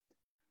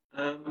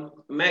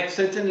 Max,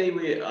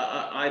 certainly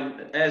I'm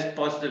as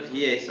positive,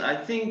 yes. I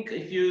think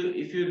if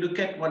you look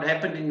at what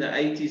happened in the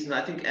 80s, and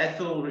I think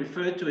Athol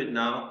referred to it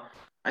now,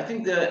 I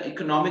think the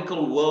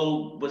economical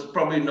world was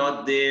probably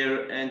not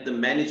there and the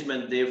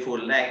management therefore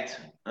lacked.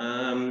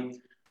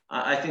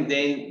 I think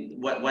then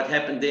what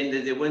happened then,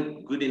 that there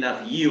weren't good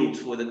enough yields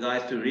for the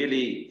guys to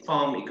really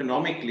farm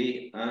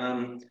economically.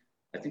 I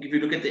think if you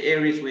look at the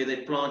areas where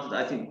they planted,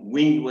 I think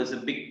wind was a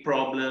big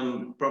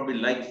problem, probably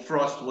late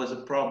frost was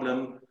a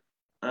problem.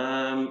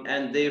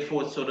 And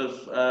therefore sort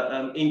of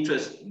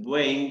interest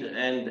waned,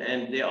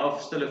 and there are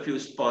still a few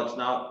spots.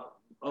 Now,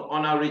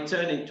 on our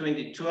return in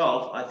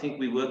 2012, I think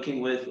we're working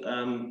with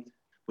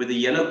the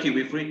yellow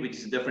kiwi fruit, which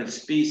is a different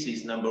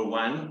species, number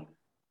one.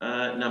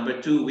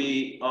 Number two,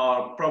 we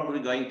are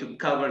probably going to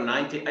cover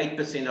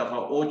 98% of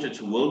our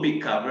orchards will be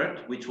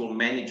covered, which will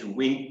manage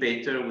wind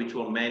better, which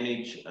will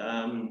manage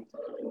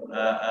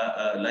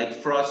late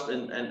frost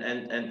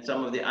and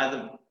some of the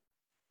other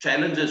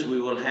challenges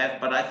we will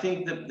have. But I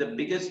think the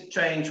biggest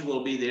change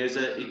will be there's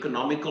an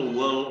economical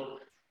will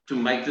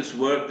make this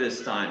work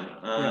this time.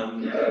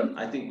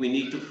 I think we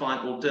need to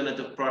find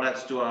alternative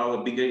products to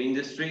our bigger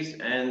industries.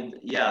 And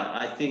yeah,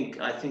 I think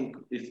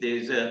if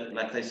there's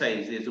like they say,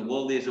 if there's a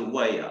will, there's a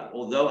way.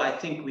 Although I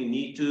think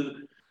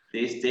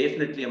there's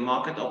definitely a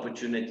market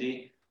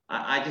opportunity.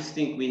 I just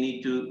think we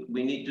need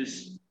to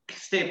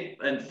step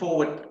and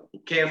forward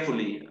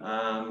carefully.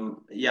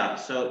 So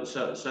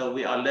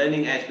we are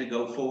learning as we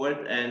go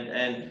forward,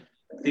 and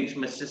things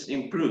must just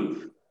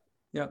improve.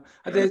 Yeah,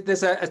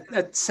 there's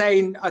a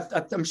saying,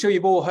 I'm sure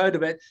you've all heard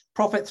of it: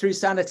 profit through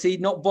sanity,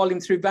 not volume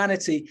through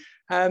vanity.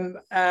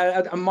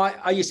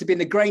 I used to be in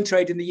the grain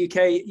trade in the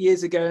UK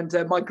years ago,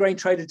 and my grain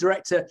trader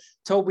director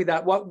told me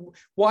that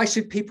why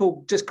should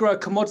people just grow a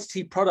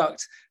commodity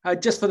product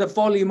just for the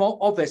volume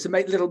of it and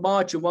make little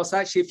margin, whilst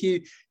actually if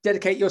you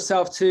dedicate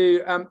yourself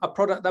to a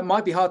product that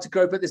might be hard to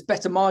grow but there's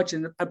better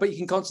margin, but you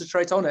can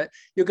concentrate on it,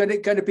 you're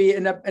going to be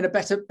in a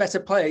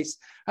better place.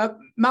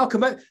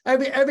 Malcolm,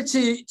 over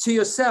to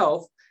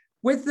yourself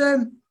with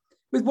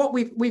what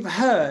we've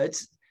heard.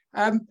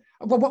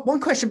 One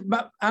question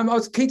I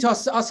was keen to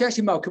ask you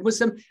actually, Malcolm,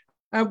 was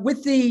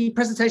with the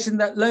presentation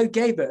that Louw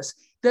gave us,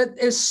 that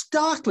is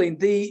startling,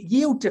 the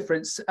yield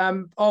difference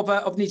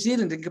of New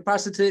Zealand in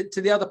comparison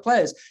to the other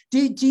players. Do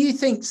you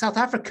think South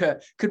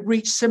Africa could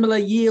reach similar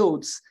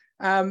yields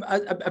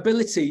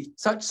ability,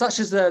 such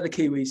as the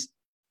Kiwis?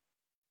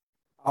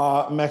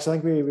 Max, I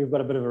think we've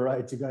got a bit of a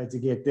road to go to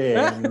get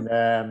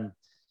there.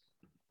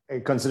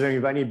 And considering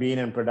we've only been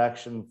in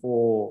production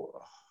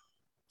for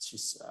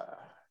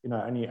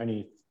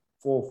only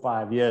 4 or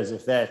 5 years,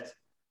 if that.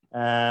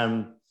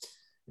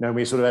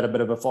 We sort of had a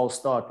bit of a false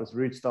start with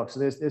rootstock.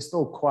 So there's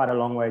still quite a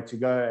long way to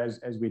go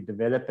as we're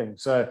developing.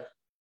 So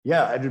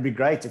yeah, it would be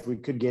great if we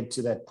could get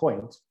to that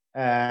point.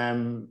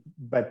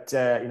 But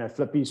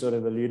Flippy sort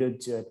of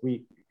alluded to it.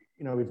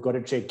 We've got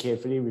to check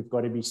carefully. We've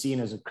got to be seen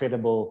as a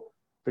credible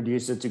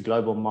producer to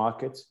global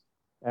markets.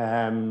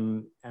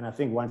 And I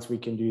think once we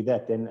can do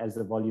that, then as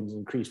the volumes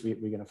increase, we're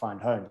going to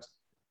find homes.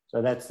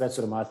 So that's sort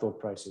of my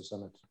thought process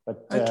on it.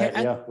 But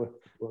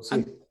we'll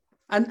see.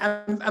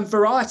 And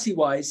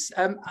variety-wise,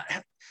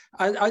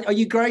 are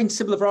you growing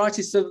similar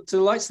varieties to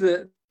the likes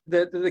of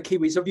the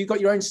Kiwis? Have you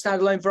got your own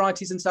standalone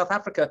varieties in South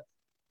Africa?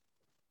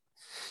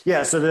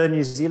 Yeah, so the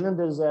New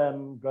Zealanders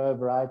grow a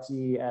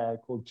variety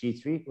called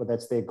G3, well,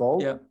 that's their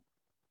gold. Yeah.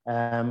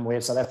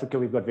 Where South Africa,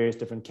 we've got various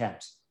different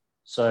camps.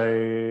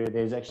 So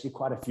there's actually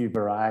quite a few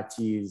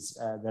varieties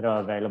that are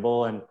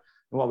available. And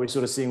what we're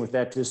sort of seeing with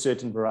that is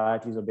certain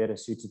varieties are better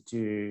suited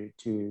to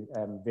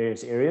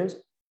various areas.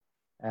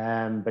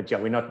 But yeah,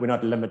 we're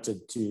not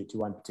limited to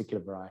one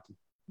particular variety.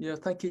 Yeah,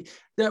 thank you.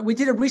 We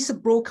did a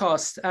recent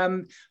broadcast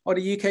on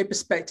a UK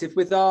perspective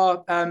with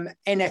our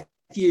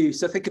NFU.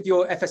 So think of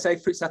your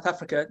FSA, Fruit South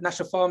Africa,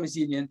 National Farmers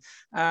Union,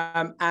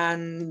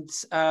 and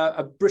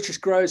a British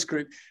Growers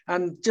Group.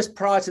 And just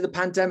prior to the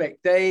pandemic,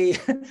 I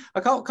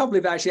can't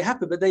believe it actually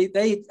happened, but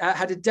they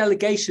had a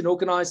delegation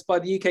organised by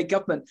the UK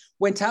government,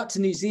 went out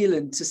to New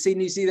Zealand to see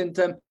New Zealand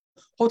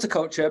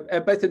horticulture,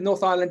 both in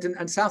North Island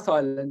and South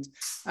Island,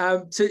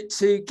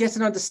 to get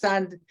an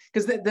understanding,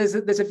 because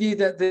there's a view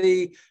that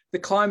the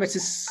climate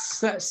is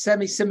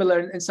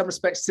semi-similar in some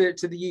respects to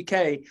the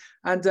UK.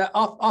 And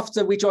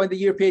after we joined the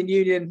European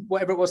Union,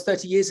 whatever it was,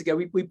 30 years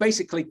ago, we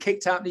basically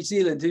kicked out New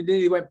Zealand, who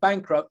nearly went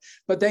bankrupt.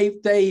 But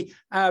they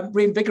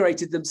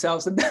reinvigorated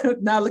themselves. And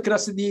now look at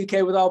us in the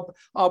UK with our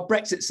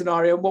Brexit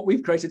scenario and what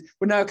we've created.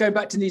 We're now going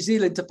back to New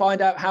Zealand to find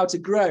out how to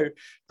grow.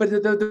 But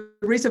the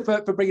reason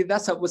for bringing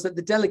that up was that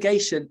the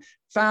delegation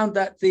found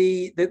that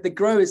the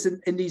growers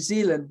in New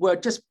Zealand were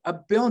just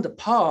beyond a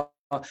par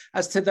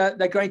as to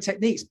their growing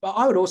techniques. But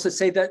I would also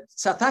say that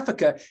South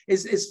Africa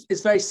is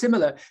very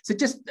similar. So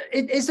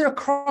is there a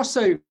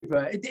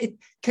crossover?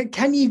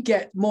 Can you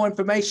get more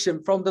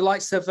information from the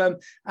likes of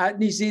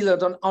New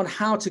Zealand on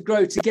how to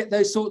grow to get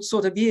those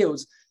sort of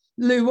yields?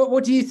 Louw,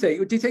 what do you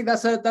think? Do you think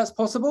that's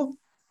possible?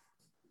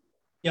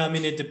 Yeah, I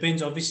mean, it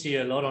depends obviously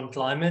a lot on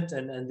climate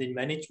and the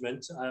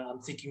management.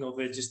 I'm thinking of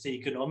just the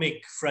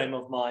economic frame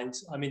of mind.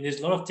 I mean,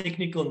 there's a lot of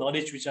technical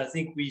knowledge, which I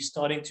think we're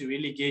starting to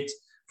really get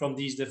from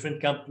these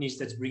different companies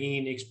that's bringing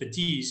in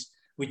expertise,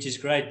 which is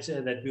great,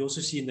 that we also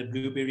see in the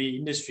blueberry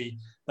industry.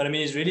 But I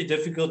mean, it's really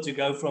difficult to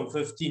go from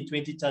 15,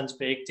 20 tons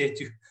per hectare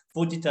to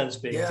 40 tons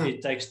per hectare.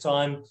 It takes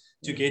time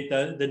to get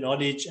the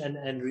knowledge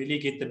and really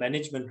get the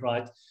management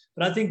right.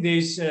 But I think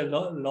there's a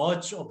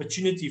large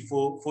opportunity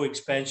for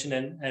expansion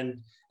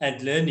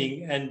and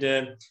learning.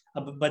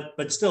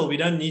 But still, we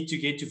don't need to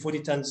get to 40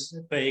 tons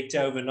per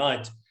hectare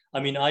overnight. I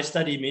mean, I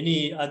study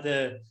many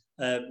other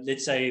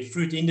let's say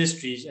fruit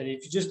industries, and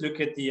if you just look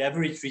at the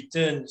average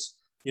returns,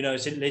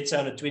 let's say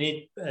on a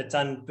 20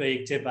 ton per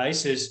hectare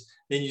basis,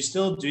 then you're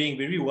still doing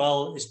very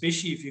well,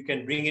 especially if you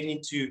can bring it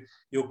into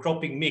your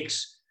cropping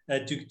mix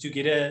to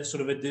get a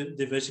sort of a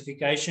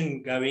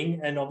diversification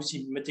going and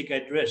obviously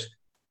mitigate risk.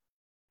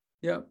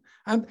 Yeah.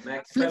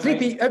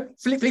 Flippy, over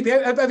to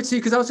you,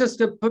 because I was just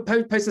to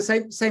pose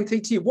the same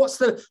thing to you. What's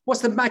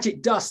the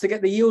magic dust to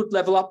get the yield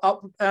level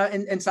up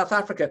in South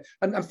Africa?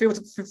 And feel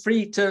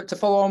free to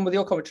follow on with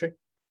your commentary.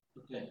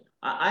 Okay.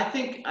 I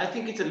think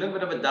it's a little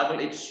bit of a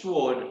double-edged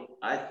sword.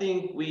 I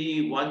think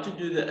we want to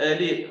do the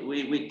early,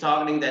 we're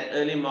targeting that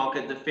early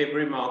market, the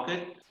February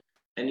market.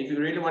 And if you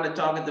really want to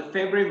target the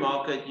February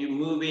market, you're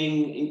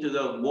moving into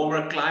the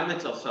warmer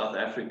climates of South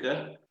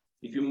Africa.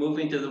 If you move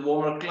into the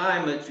warmer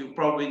climates, you're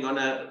probably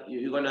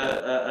you're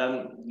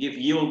gonna give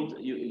yield.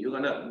 You're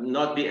gonna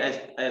not be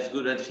as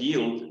good as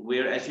yield.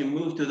 Whereas you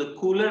move to the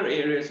cooler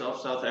areas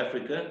of South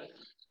Africa,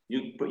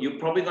 you're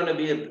probably going to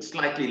be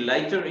slightly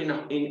later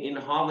in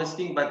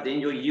harvesting, but then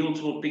your yields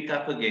will pick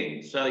up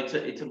again. So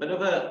it's a bit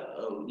of a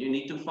you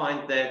need to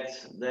find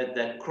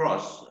that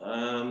cross.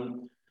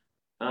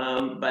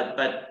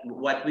 But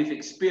what we've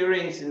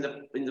experienced in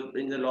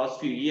the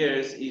last few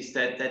years is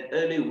that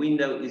early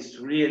window is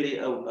really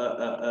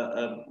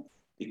a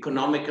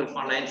economical,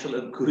 financial,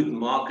 a good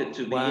market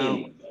to be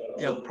in.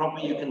 So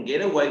probably you can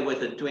get away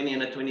with a 20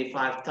 and a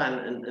 25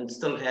 ton and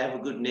still have a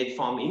good net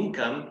farm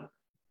income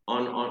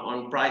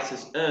on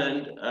prices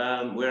earned,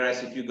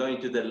 whereas if you go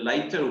into the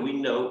later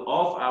window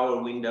of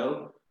our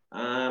window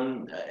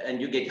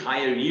and you get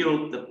higher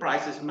yield, the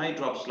prices may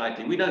drop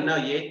slightly. We don't know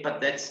yet, but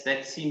that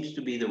seems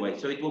to be the way.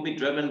 So it will be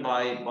driven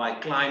by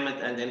climate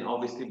and then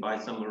obviously by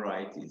some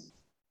varieties.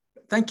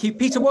 Thank you.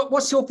 Peter,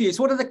 what's your views?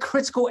 What are the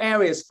critical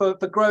areas for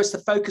growers to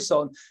focus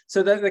on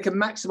so that they can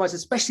maximize,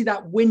 especially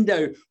that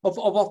window of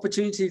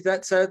opportunity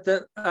that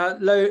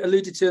Lo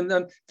alluded to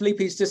and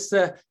Felipe's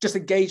just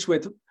engaged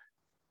with?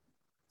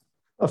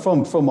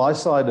 From my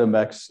side,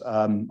 Max,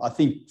 I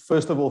think,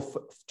 first of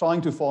all,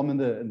 trying to farm in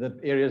the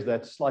areas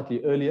that's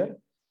slightly earlier,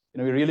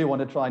 we really want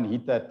to try and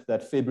hit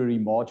that February,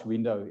 March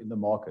window in the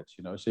markets,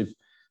 so if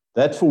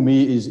that for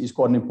me is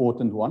quite an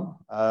important one.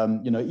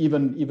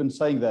 Even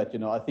saying that,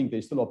 I think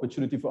there's still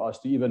opportunity for us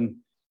to even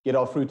get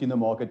our fruit in the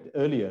market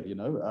earlier,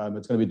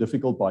 it's going to be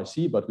difficult by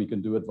sea, but we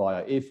can do it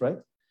via air freight.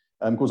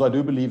 Because I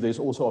do believe there's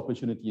also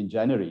opportunity in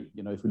January,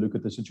 if we look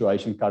at the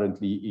situation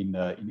currently in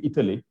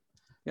Italy.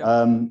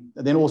 Yeah.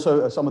 Then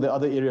also some of the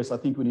other areas, I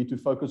think we need to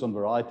focus on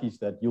varieties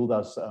that yield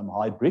us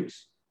high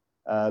bricks.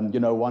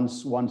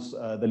 Once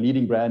the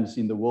leading brands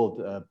in the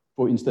world,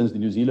 for instance, the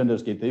New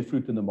Zealanders get their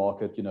fruit in the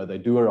market, they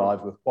do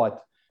arrive with quite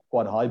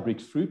high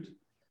bricks fruit.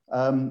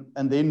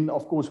 And then,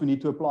 of course, we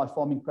need to apply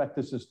farming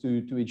practices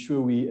to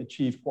ensure we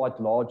achieve quite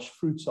large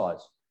fruit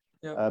size.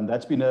 Yeah.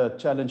 That's been a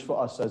challenge for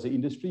us as an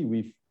industry.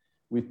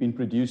 We've been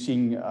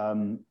producing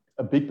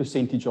a big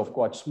percentage of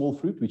quite small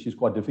fruit, which is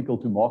quite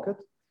difficult to market.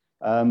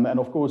 And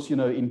of course, in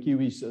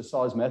kiwis,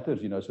 size matters,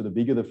 so the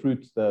bigger the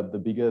fruit,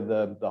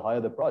 the higher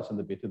the price and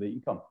the better the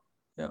income.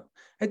 Yeah.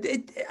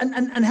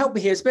 And help me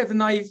here, it's a bit of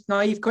a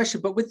naive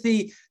question, but with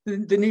the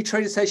new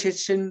trade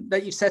association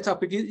that you set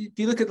up, if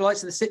you look at the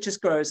likes of the citrus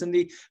growers and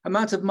the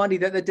amount of money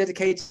that they're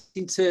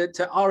dedicating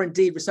to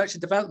R&D, research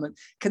and development,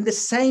 can the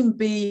same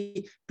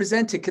be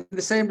presented? Can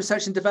the same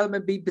research and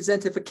development be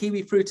presented for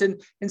kiwi fruit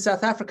in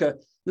South Africa?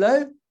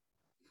 Lo?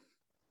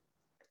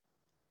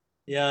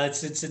 Yeah,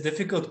 it's a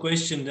difficult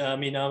question. I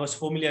mean, I was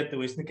formerly at the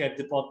Western Cape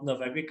Department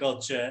of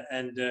Agriculture,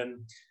 and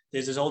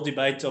there's this whole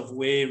debate of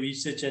where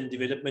research and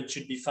development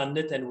should be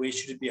funded and where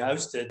should it be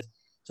hosted.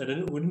 So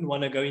I wouldn't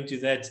want to go into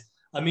that.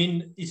 I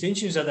mean,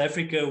 essentially in South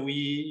Africa,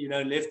 we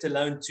left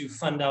alone to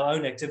fund our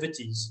own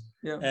activities.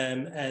 Yeah.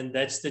 And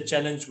that's the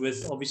challenge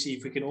with, obviously,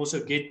 if we can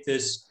also get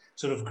this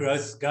sort of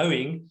growth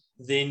going,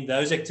 then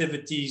those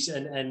activities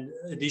and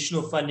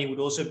additional funding would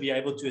also be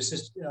able to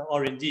assist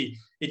R&D.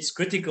 It's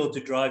critical to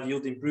drive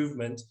yield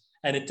improvement,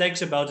 and it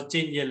takes about a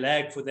 10-year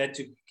lag for that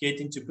to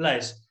get into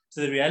place.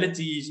 So the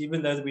reality is,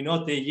 even though we're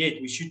not there yet,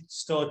 we should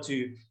start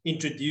to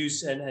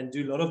introduce and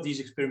do a lot of these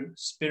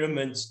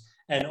experiments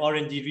and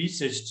R&D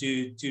research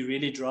to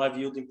really drive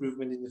yield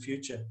improvement in the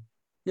future.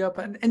 Yeah,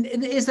 and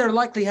is there a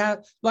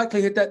likelihood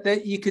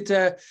that you could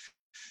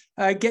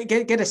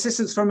get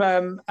assistance from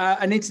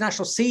an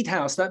international seed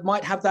house that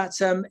might have that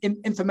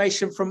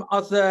information from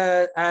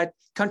other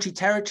country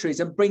territories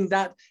and bring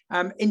that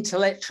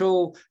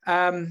intellectual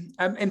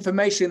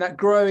information, that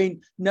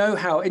growing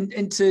know-how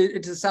into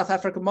the South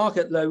African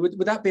market? Lo,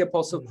 would that be a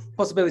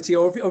possibility,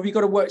 or have you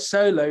got to work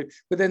solo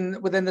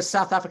within the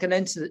South African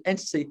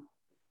entity?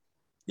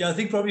 Yeah, I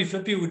think probably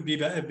Flippy would be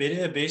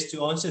best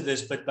to answer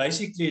this, but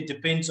basically it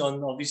depends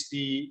on,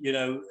 obviously,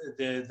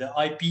 the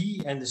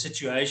IP and the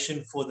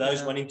situation for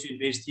those wanting to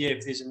invest here.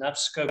 If there's enough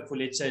scope for,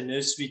 let's say, a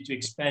nursery to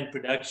expand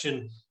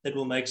production, that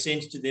will make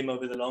sense to them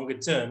over the longer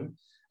term.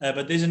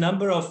 But there's a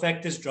number of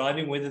factors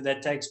driving whether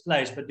that takes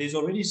place. But there's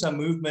already some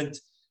movement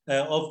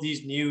of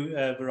these new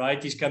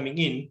varieties coming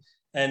in,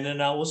 and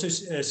then I also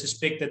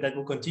suspect that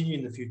will continue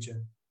in the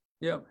future.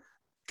 Yeah,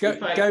 go.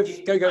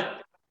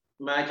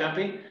 May I jump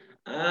in?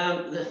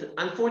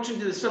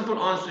 Unfortunately, the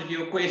simple answer to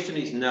your question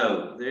is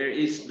no. There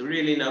is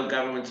really no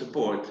government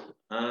support.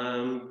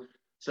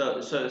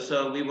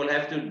 So we will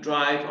have to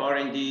drive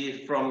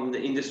R&D from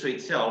the industry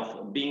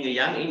itself. Being a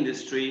young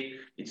industry,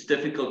 it's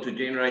difficult to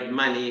generate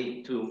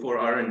money for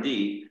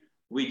R&D,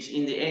 which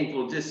in the end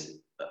will just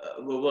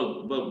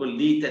will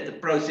lead that the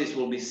process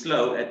will be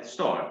slow at the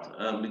start,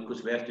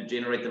 because we have to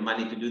generate the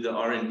money to do the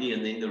R&D,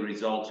 and then the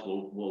results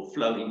will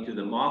flow into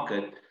the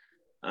market.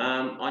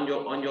 On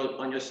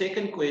your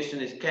second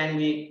question is, can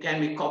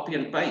we copy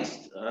and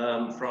paste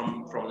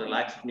from the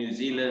likes of New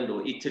Zealand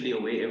or Italy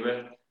or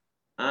wherever?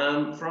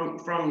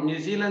 From New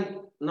Zealand,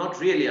 not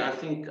really. I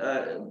think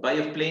Bay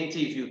of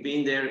Plenty, if you've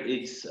been there,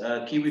 it's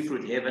kiwi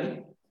fruit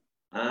heaven.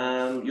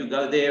 You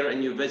go there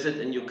and you visit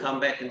and you come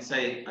back and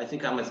say, I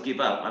think I must give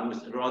up. I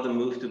must rather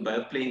move to Bay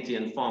of Plenty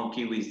and farm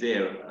kiwis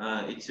there.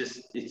 It's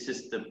just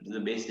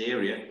the best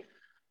area.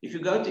 If you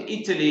go to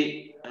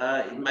Italy,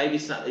 maybe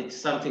it's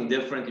something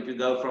different. If you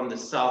go from the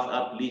south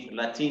up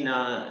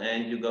Latina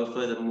and you go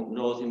further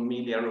north,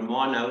 Emilia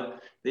Romagna,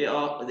 there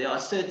are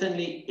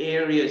certainly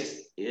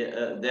areas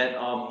that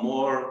are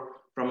more,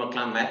 from a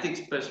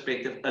climatic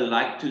perspective,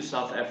 alike to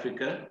South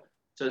Africa.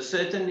 So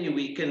certainly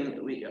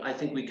I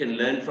think we can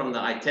learn from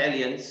the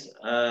Italians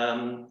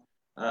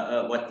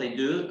what they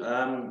do.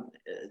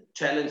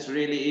 Challenge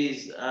really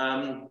is,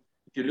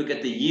 if you look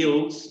at the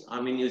yields, I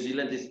mean, New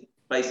Zealand is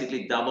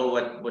basically double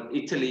what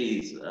Italy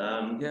is.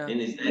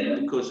 And is that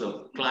because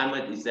of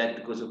climate? Is that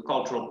because of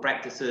cultural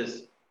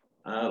practices?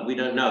 We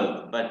don't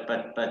know.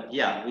 But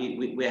yeah,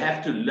 we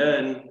have to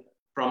learn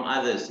from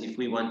others if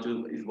we want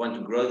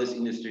to grow this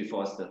industry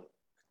faster.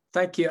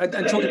 Thank you.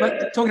 And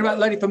talking about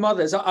Loading for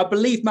Mothers, I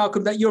believe,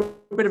 Malcolm, that you're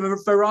a bit of a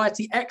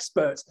variety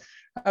expert.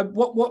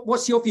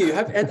 What's your view?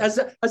 Has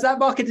that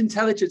market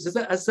intelligence,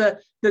 has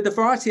the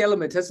variety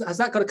element, has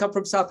that got to come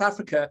from South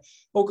Africa,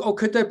 or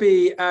could there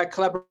be a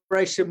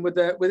collaboration with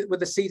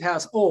the seed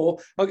house? Or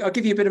I'll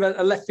give you a bit of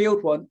a left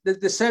field one.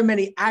 There's so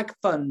many ag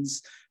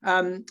funds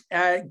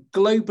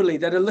globally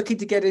that are looking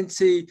to get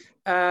into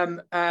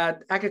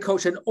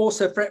agriculture and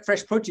also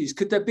fresh produce.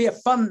 Could there be a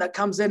fund that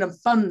comes in and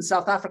funds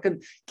South African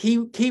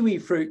kiwi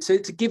fruit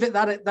to give it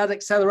that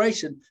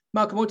acceleration?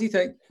 Malcolm, what do you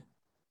think?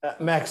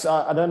 Max,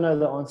 I don't know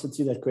the answer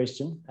to that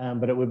question,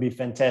 but it would be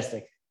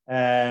fantastic.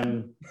 Yeah.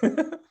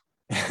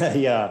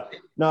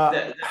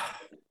 No.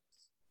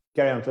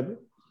 Carry on,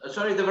 Philip.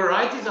 Sorry, the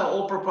varieties are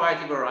all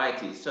proprietary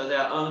varieties, so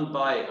they're owned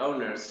by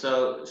owners.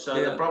 So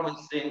the problem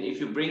is then, if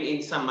you bring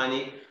in some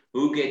money,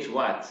 who gets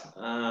what?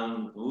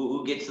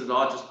 Who gets the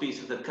largest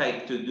piece of the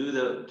cake to do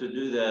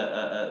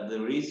the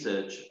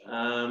research?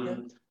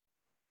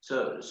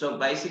 So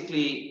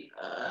basically,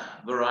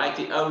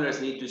 variety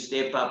owners need to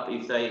step up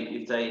if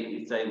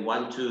they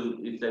want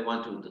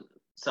to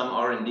some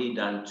R&D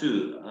done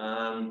too.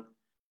 So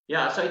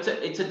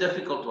it's a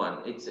difficult one.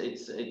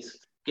 It's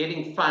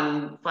getting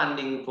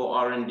funding for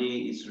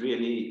R&D is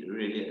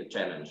really a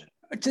challenge.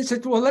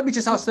 Well, let me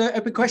just ask the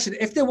open question.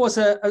 If there was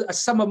a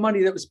sum of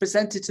money that was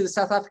presented to the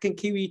South African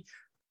kiwi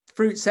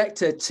fruit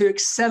sector to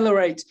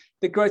accelerate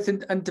the growth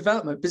and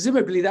development,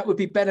 presumably that would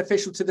be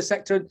beneficial to the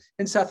sector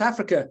in South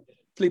Africa,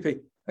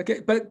 Felipe.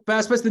 Okay, but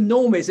I suppose the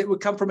norm is it would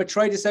come from a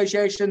trade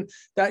association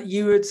that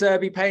you would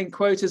be paying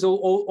quotas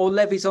or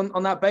levies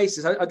on that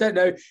basis. I don't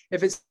know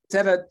if it's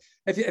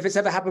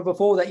ever happened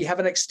before that you have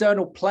an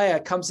external player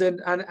comes in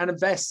and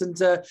invests, and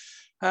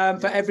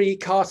for every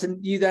carton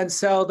you then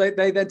sell,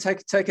 they then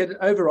take an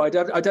override.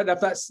 I don't know if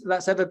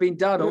that's ever been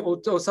done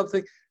or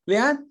something.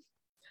 Leanne?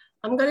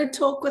 I'm going to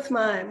talk with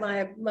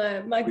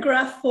my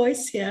gruff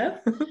voice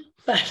here,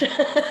 but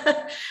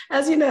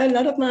as you know, a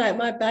lot of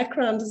my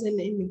background is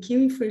in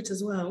kiwi fruit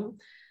as well.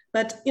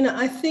 But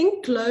I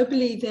think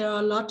globally there are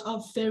a lot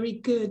of very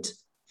good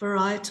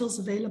varietals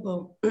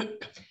available,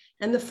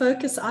 and the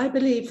focus, I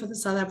believe, for the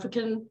South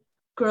African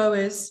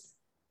growers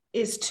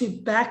is to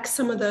back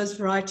some of those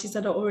varieties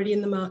that are already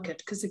in the market,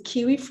 because the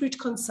kiwi fruit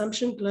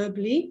consumption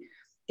globally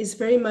is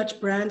very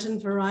much brand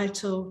and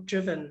varietal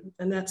driven,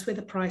 and that's where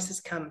the prices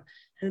come.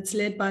 And it's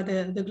led by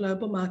the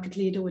global market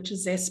leader, which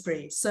is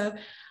Zespri. So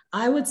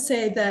I would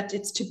say that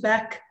it's to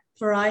back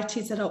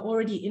varieties that are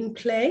already in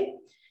play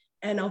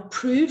and are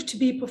proved to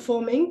be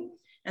performing,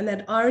 and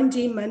that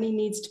R&D money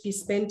needs to be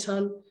spent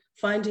on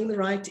finding the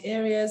right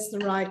areas, the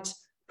right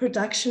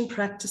production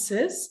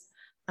practices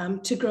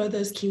to grow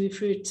those kiwi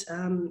fruit,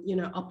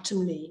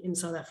 optimally in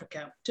South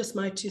Africa. Just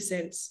my 2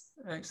 cents.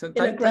 Excellent.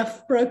 In a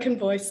gruff, broken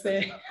voice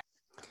there.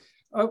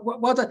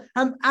 Well done.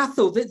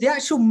 Athol, the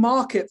actual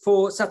market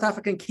for South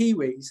African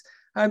kiwis,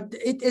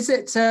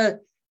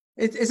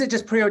 is it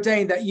just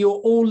preordained that you're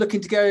all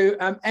looking to go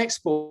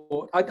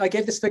export? I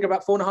gave this figure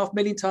about 4.5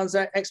 million tons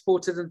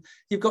exported, and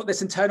you've got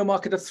this internal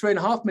market of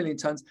 3.5 million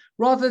tons.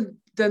 Rather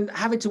than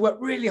having to work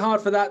really hard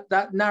for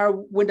that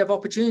narrow window of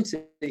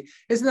opportunity,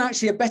 isn't that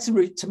actually a better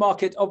route to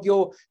market of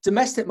your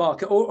domestic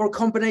market, or a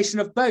combination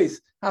of both?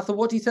 Athol,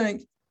 what do you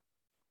think?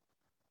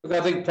 Look,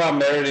 I think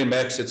primarily,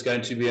 Max, it's going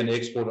to be an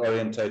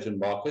export-orientated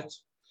market.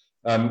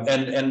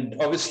 And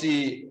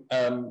obviously,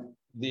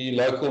 the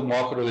local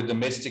market or the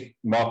domestic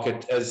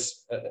market,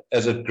 as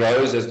it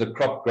grows, as the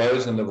crop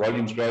grows and the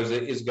volumes grows,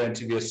 there is going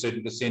to be a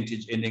certain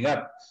percentage ending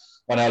up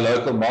on our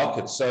local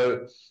market.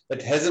 So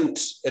it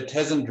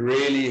hasn't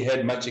really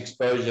had much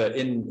exposure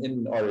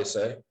in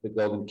RSA, the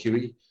golden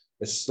kiwi.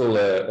 It's still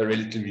a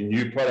relatively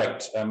new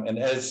product. And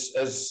as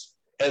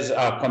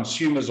our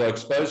consumers are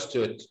exposed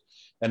to it,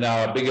 and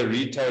our bigger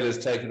retailers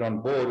take it on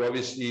board,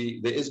 obviously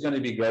there is going to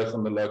be growth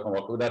on the local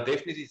market. But I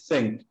definitely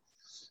think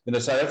in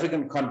the South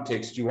African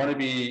context, you want to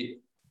be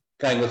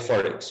playing with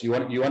forex. You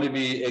want to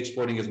be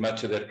exporting as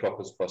much of that crop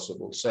as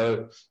possible.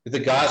 So if the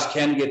guys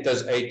can get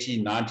those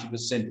 80,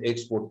 90%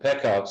 export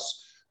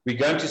packouts, we're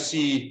going to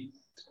see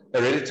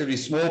a relatively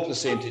small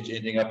percentage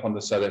ending up on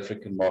the South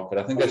African market.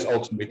 I think that's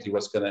ultimately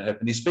what's going to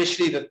happen,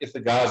 especially that if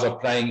the guys are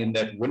playing in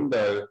that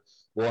window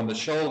or on the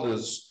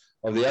shoulders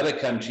of the other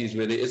countries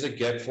where there is a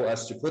gap for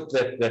us to put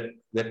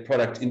that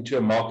product into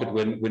a market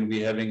when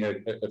we're having a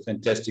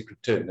fantastic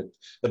return.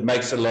 It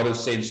makes a lot of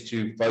sense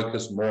to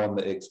focus more on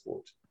the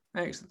export.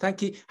 Excellent,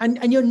 thank you.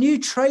 And your new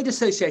trade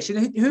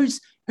association,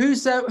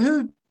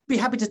 who'd be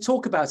happy to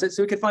talk about it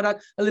so we can find out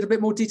a little bit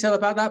more detail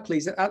about that,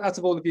 please, out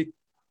of all of you?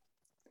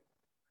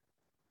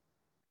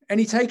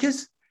 Any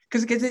takers?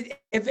 Because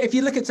if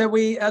you look at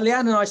Leanne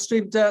and I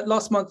streamed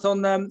last month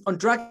on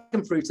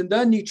Dragon Fruit and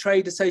their new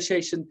trade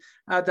association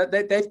that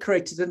they've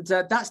created, and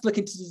that's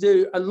looking to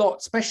do a lot,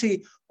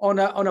 especially on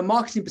a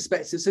marketing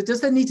perspective. So does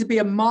there need to be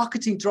a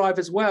marketing drive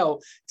as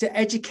well to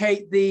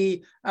educate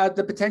the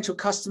potential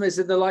customers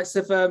in the likes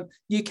of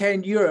UK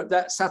and Europe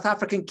that South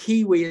African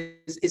kiwi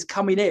is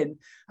coming in,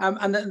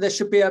 and that there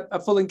should be a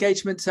full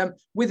engagement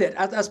with it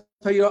as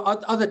per your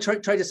other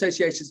trade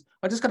associations?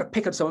 I'm just going to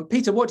pick on someone.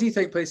 Peter, what do you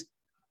think, please?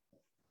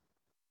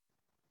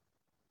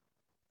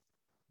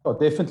 Oh,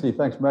 definitely.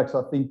 Thanks, Max.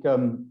 I think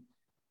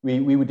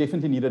we would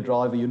definitely need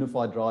a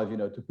unified drive,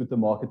 to put the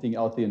marketing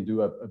out there and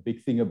do a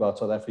big thing about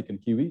South African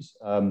kiwis.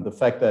 The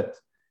fact that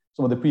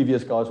some of the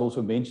previous guys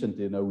also mentioned,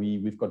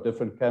 we've got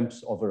different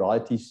camps of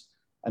varieties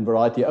and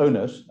variety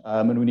owners,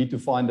 and we need to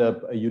find a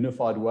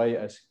unified way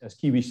as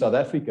Kiwi South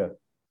Africa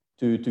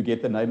to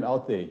get the name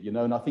out there,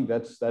 and I think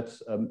that's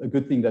a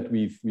good thing that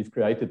we've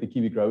created the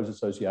Kiwi Growers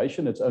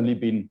Association. It's only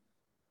been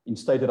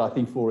instated, I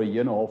think, for 1.5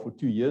 years or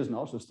 2 years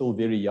now, so still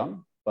very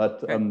young.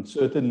 But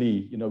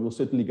certainly, we'll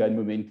certainly gain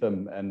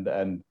momentum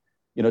and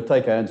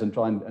take hands and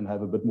try and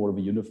have a bit more of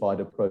a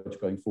unified approach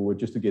going forward,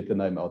 just to get the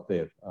name out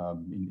there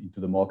into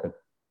the market.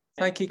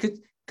 Thank you.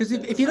 Because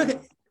if you look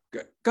at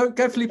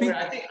go Felipe.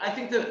 I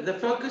think the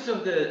focus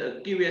of the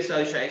Kiwi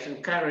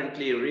Association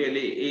currently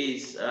really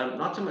is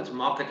not so much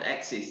market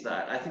access.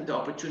 I think the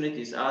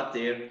opportunities out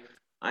there.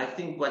 I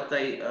think what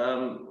there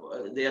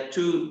are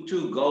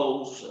two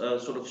goals,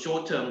 sort of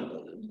short-term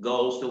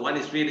goals. The one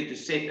is really to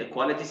set a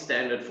quality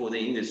standard for the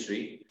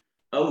industry,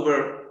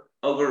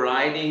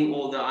 overriding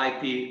all the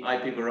IP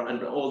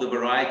and all the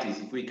varieties.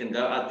 If we can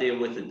go out there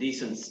with a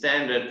decent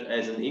standard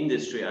as an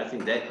industry, I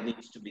think that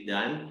needs to be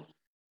done.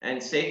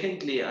 And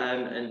secondly,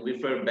 and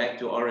refer back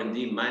to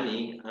R&D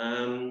money,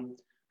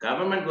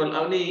 government will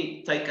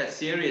only take us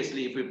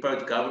seriously if we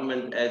approach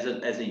government as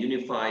a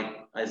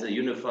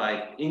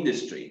unified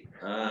industry.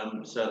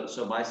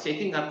 So by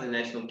setting up the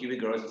National Kiwi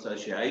Growers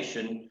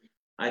Association,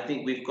 I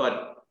think we've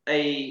got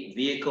a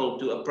vehicle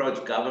to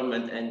approach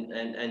government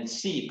and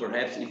see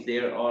perhaps if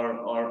there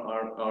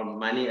are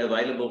money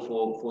available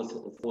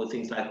for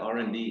things like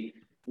R&D.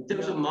 In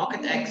terms of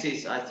market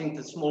access, I think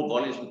the small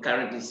volumes we're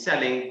currently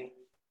selling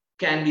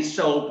can be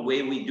sold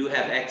where we do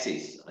have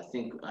access. I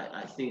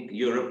think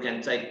Europe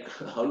can take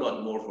a whole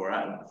lot more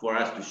for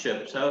us to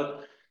ship.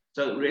 So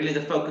really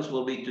the focus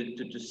will be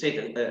to set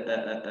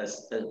a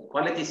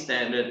quality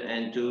standard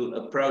and to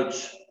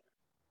approach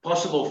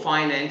possible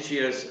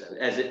financiers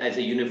as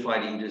a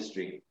unified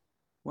industry.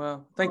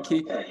 Well, thank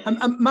you.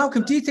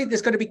 Malcolm, do you think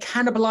there's going to be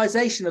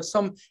cannibalization of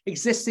some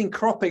existing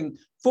cropping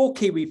for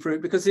kiwi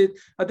fruit? Because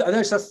I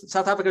know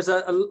South Africa is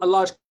a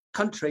large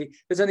country.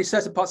 There's only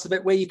certain parts of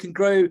it where you can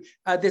grow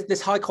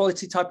this high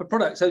quality type of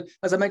product. So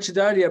as I mentioned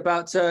earlier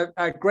about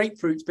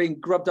grapefruits being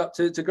grubbed up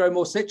to grow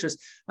more citrus,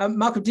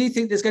 Malcolm, do you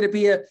think there's going to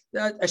be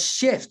a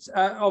shift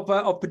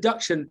of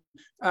production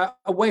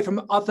away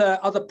from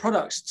other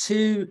products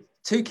to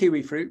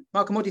kiwi fruit?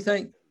 Malcolm, what do you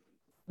think?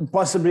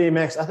 Possibly,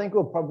 Max. I think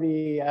we're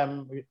probably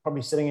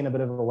sitting in a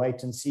bit of a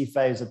wait and see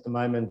phase at the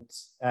moment,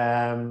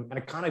 and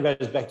it kind of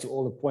goes back to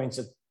all the points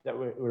that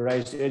were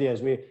raised earlier.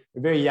 As we're a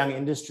very young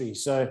industry,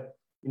 so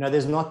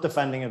there's not the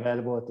funding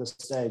available at this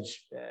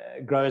stage.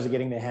 Growers are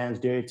getting their hands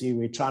dirty.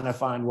 We're trying to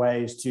find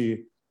ways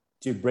to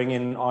bring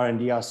in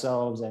R&D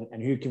ourselves,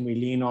 and who can we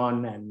lean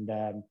on,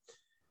 and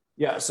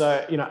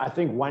so I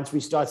think once we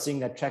start seeing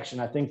that traction,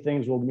 I think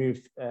things will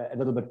move a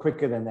little bit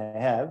quicker than they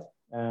have.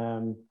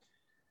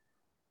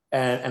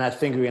 And I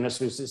think we're going to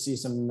see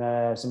some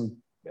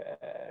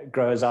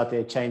growers out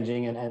there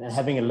changing and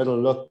having a little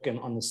look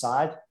on the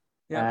side.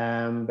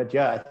 But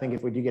I think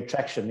if we do get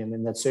traction,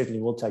 then that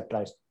certainly will take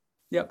place.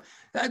 Yep.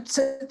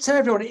 To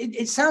everyone,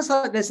 it sounds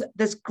like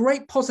there's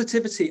great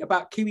positivity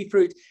about kiwi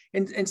fruit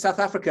in South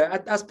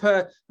Africa, as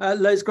per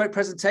Lou's great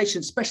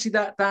presentation, especially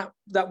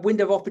that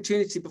window of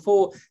opportunity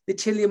before the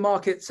Chilean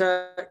market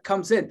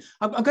comes in.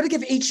 I'm going to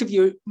give each of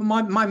you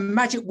my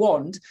magic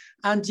wand,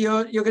 and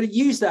you're going to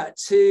use that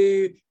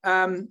to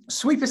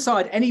sweep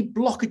aside any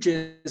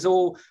blockages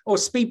or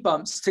speed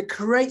bumps to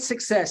create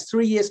success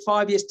 3 years,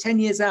 5 years, 10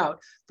 years out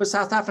for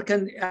South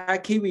African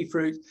kiwi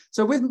fruit.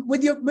 So with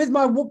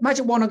my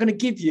magic wand, I'm going to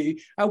give you.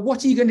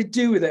 What are you going to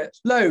do with it?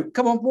 Lou,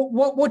 come on.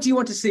 What do you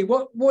want to see?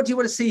 What do you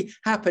want to see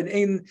happen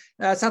in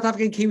South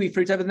African kiwi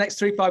fruit over the next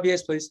 3-5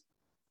 years, please?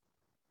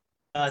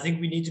 I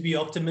think we need to be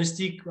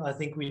optimistic. I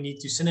think we need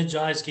to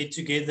synergize, get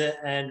together,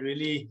 and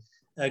really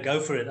go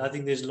for it. I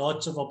think there's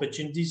lots of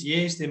opportunities.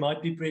 Yes, there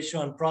might be pressure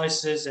on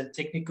prices and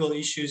technical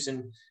issues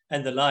and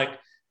the like.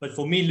 But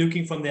for me,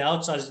 looking from the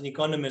outside as an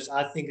economist,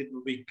 I think it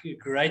will be a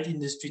great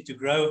industry to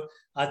grow.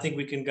 I think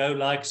we can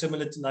go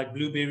similar to like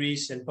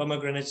blueberries and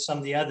pomegranates, some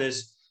of the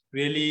others,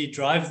 really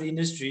drive the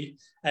industry.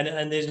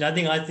 And there's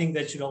nothing I think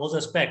that should hold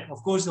us back.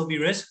 Of course, there'll be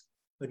risk,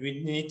 but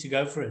we need to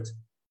go for it.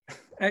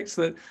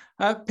 Excellent.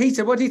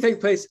 Peter, what do you think,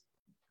 please?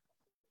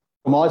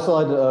 From my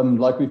side,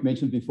 like we've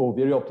mentioned before,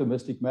 very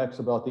optimistic, Max,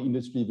 about the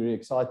industry, very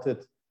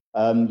excited.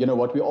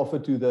 What we offer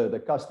to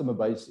the customer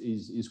base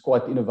is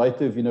quite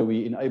innovative.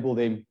 We enable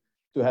them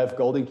to have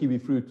golden kiwi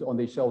fruit on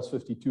their shelves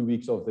 52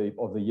 weeks of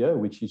the year,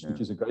 which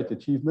is a great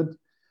achievement.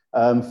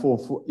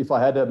 If I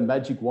had a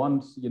magic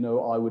wand,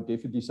 I would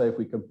definitely say if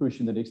we can push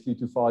in the next 3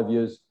 to 5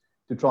 years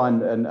to try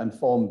and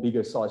farm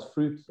bigger size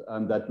fruit,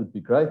 that would be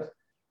great.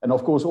 And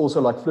of course,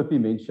 also like Flippy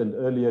mentioned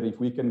earlier, if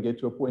we can get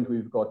to a point where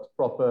we've got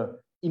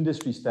proper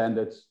industry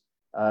standards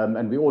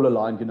and we all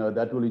aligned,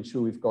 that will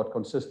ensure we've got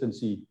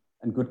consistency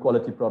and good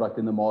quality product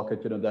in the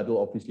market. That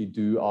will obviously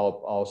do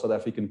our South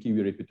African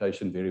kiwi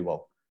reputation very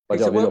well.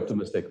 But I'm very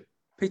optimistic.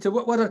 Peter,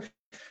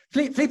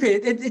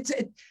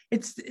 Flippy,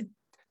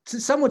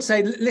 some would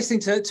say,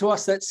 listening to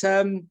us,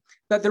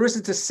 that there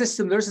isn't a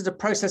system, there isn't a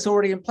process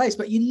already in place,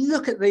 but you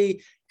look at the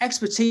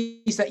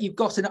expertise that you've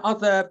got in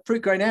other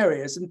fruit growing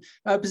areas, and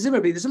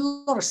presumably there's a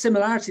lot of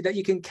similarity that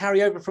you can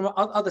carry over from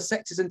other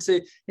sectors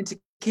into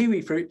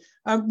kiwi fruit.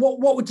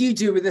 What would you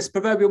do with this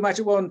proverbial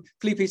magic wand,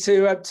 Flippy,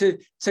 to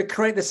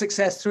create the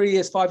success 3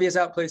 years, 5 years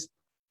out, please?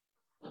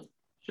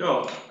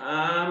 Sure.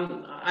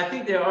 I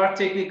think there are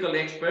technical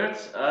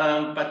experts,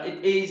 but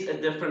it is a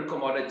different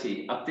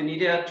commodity.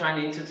 Actinidia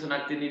chinensis and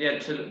Actinidia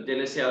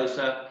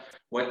deliciosa,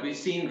 what we've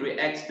seen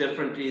reacts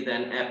differently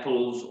than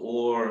apples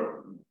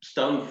or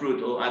stone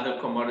fruit or other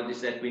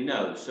commodities that we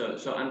know.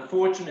 So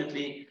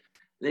unfortunately,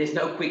 there's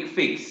no quick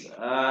fix.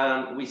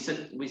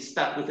 We're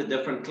stuck with the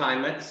different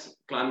climate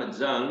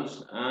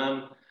zones.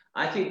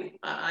 I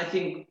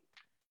think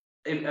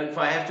if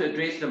I have to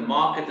address the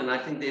market, and I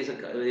think there's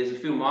a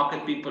few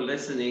market people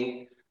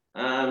listening,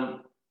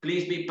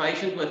 please be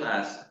patient with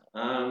us.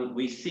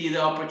 We see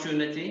the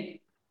opportunity.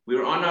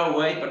 We're on our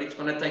way, but it's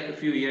going to take a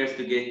few years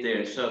to get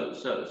there.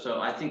 So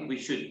I think we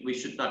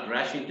should not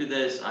rush into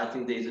this. I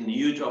think there's a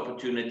huge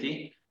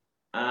opportunity.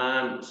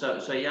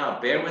 So yeah,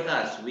 bear with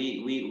us.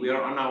 We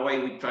are on our way.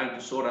 We're trying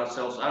to sort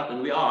ourselves out,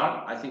 and we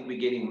are. I think we're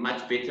getting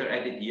much better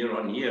at it year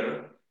on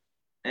year.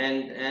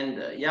 And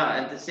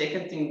the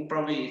second thing,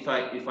 probably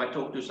if I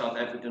talk to South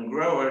African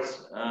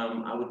growers,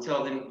 I would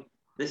tell them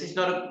this is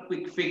not a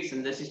quick fix,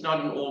 and this is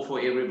not an all for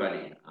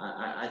everybody.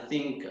 I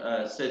think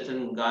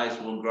certain guys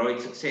will grow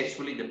it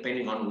successfully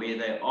depending on where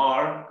they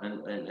are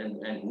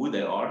and who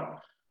they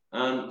are.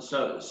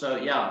 So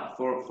yeah,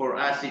 for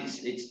us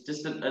it's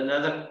just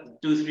another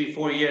 2, 3,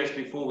 4 years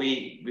before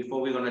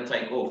we're going to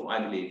take off,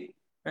 I believe.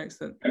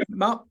 Excellent.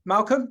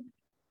 Malcolm?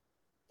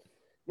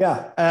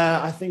 Yeah,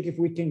 I think if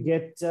we can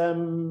get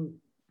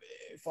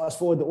fast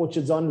forward the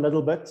orchards on a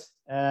little bit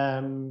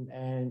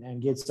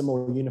and get some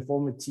more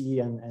uniformity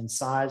and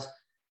size,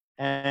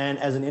 and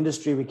as an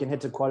industry we can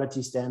hit a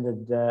quality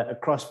standard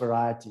across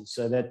varieties,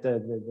 so that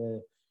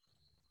the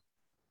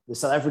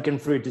South African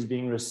fruit is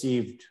being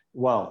received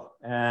well.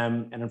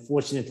 And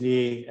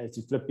unfortunately,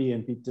 to Flippy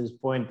and Peter's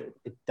point,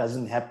 it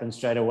doesn't happen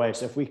straight away.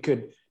 So if we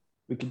could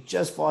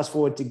just fast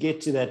forward to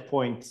get to that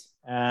point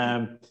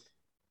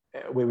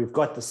where we've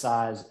got the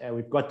size,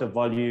 we've got the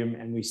volume,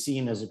 and we're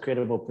seen as a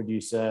credible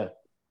producer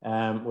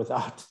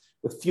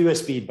with fewer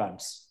speed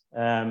bumps,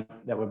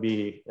 that would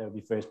be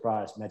first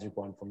prize, magic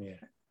wand for me.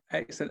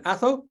 Excellent.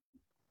 Athol?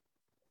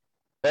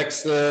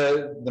 Max,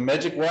 the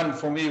magic wand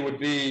for me would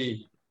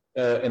be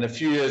in a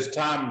few years'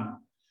 time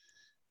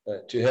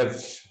to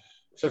have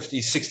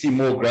 50, 60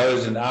 more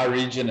growers in our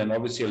region, and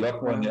obviously a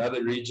lot more in the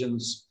other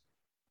regions.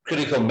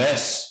 Critical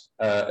mass.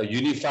 A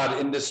unified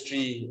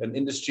industry, an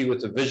industry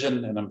with a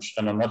vision, and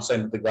I'm not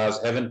saying that the guys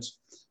haven't,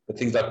 but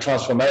things like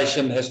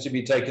transformation has to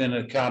be taken into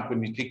account when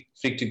we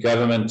speak to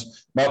government,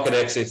 market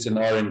access, and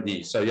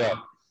R&D. So yeah,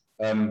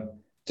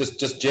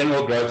 just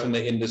general growth in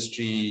the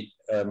industry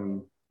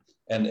and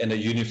a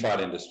unified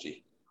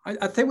industry.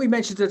 I think we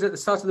mentioned it at the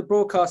start of the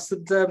broadcast,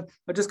 and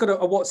I just got a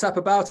WhatsApp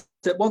about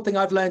it. One thing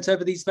I've learned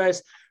over these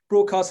various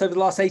broadcasts over the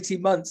last 18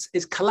 months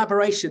is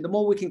collaboration. The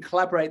more we can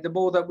collaborate, the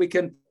more that we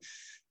can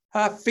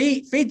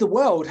feed the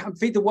world and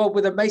feed the world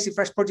with amazing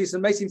fresh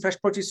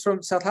produce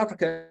from South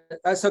Africa.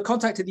 So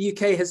Contacted the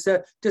UK has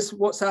just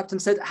WhatsApped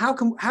and said, how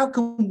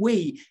can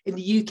we in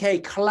the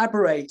UK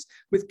collaborate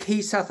with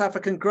key South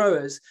African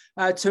growers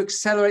to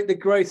accelerate the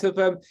growth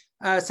of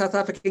South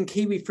African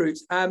kiwi fruit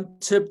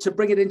to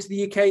bring it into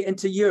the UK,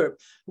 into Europe?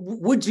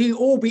 Would you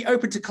all be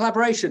open to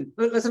collaboration?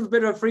 Let's have a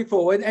bit of a free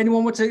fall.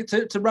 Anyone want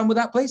to run with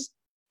that, please?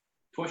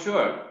 For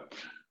sure.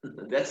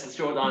 That's the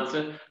short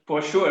answer.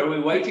 For sure,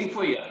 we're waiting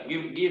for you.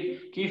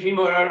 Give him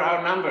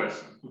our numbers.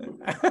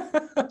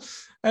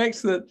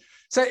 Excellent.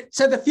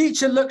 So the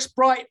future looks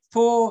bright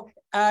for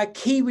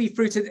kiwi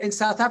fruit in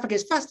South Africa.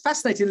 It's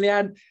fascinating,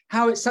 Leanne,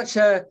 how it's such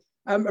a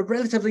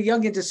relatively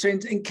young industry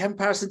in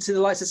comparison to the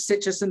likes of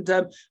citrus and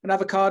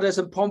avocados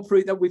and palm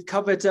fruit that we've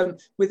covered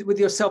with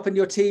yourself and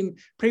your team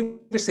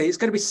previously. It's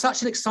going to be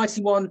such an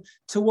exciting one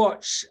to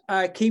watch,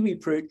 kiwi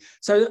fruit.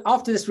 So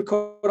after this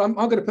record, I'm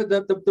going to put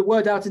the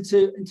word out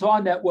into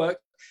our network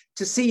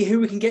to see who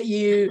we can get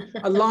you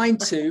aligned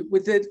to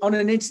on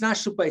an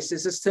international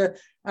basis as to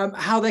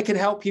how they can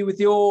help you with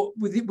your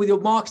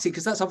marketing,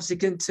 because that's obviously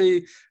going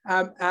to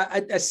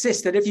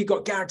assist that if you've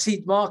got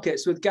guaranteed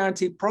markets with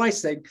guaranteed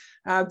pricing,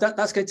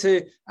 that's going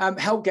to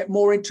help get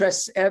more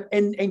interest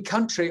in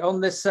country on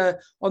this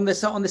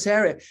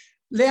area.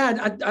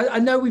 Leanne, I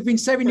know we've been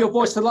saving your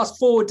voice for the last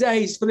 4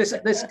 days for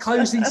this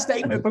closing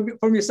statement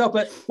from yourself,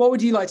 but what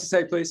would you like to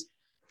say, please?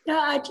 Yeah,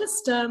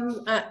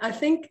 I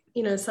think,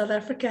 South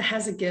Africa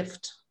has a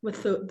gift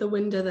with the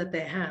window that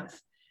they have.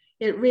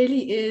 It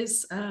really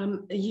is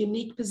a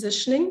unique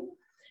positioning,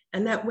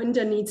 and that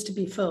window needs to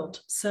be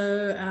filled.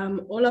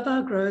 So all of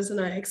our growers and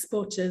our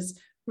exporters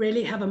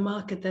really have a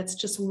market that's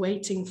just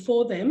waiting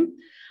for them.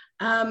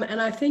 And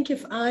I think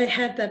if I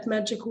had that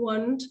magic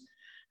wand,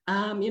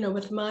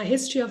 with my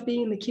history of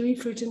being in the kiwi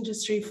fruit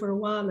industry for a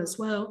while as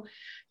well,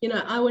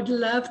 I would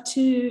love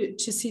to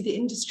see the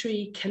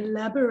industry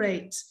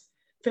collaborate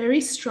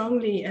very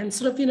strongly and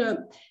sort of,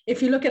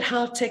 if you look at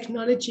how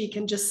technology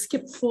can just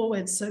skip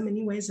forward so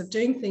many ways of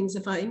doing things,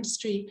 if our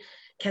industry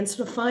can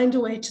sort of find a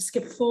way to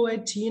skip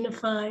forward, to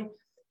unify,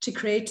 to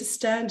create a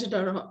standard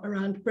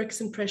around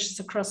bricks and pressures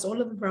across all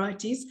of the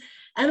varieties.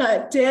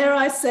 And dare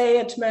I say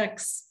it,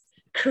 Max,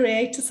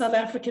 create a South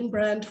African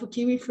brand for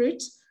kiwi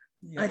fruit.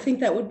 Yeah. I think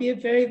that would be a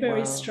very,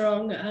 very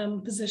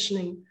strong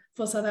positioning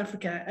for South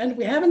Africa. And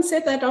we haven't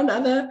said that on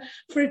other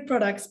fruit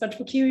products, but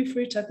for kiwi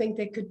fruit, I think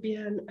there could be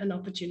an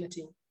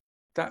opportunity.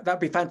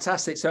 That'd be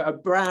fantastic. So a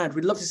brand,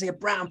 we'd love to see a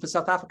brand for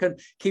South African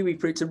kiwi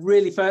fruit to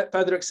really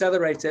further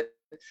accelerate it.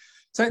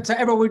 So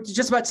everyone, we're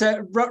just about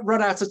to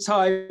run out of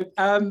time.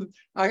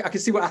 I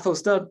can see what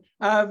Athel's done.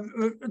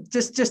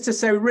 Just to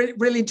say, we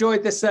really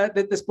enjoyed this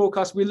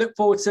broadcast. We look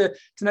forward to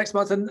next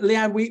month. And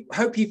Leanne, we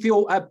hope you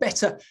feel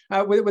better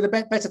with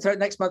a better throat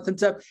next month. And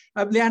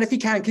Leanne, if you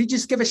can you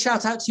just give a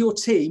shout out to your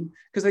team,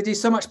 because they do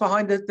so much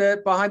behind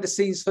the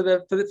scenes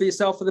for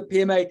yourself, for the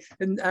PMA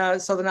in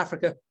Southern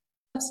Africa.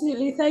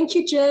 Absolutely. Thank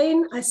you,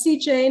 Jane. I see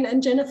Jane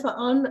and Jennifer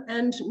on,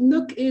 and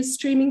Nook is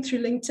streaming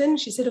through LinkedIn.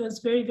 She said it was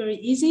very, very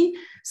easy.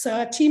 So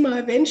our team are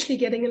eventually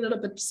getting a little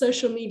bit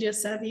social media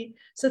savvy.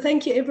 So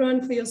thank you,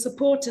 everyone, for your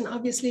support, and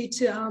obviously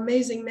to our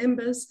amazing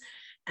members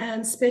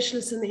and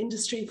specialists in the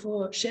industry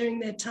for sharing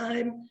their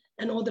time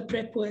and all the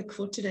prep work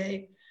for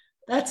today.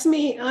 That's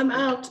me. I'm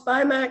out.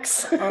 Bye,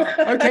 Max.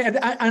 Okay,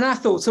 and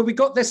Athel, so we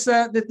got this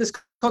this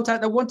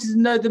contact that wanted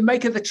to know the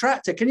make of the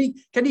tractor. Can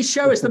you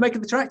show us the make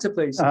of the tractor,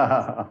 please?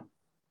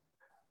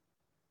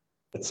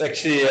 It's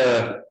actually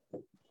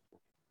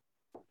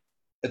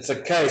it's a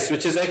case,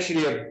 which is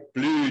actually a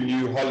blue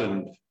New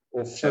Holland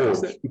or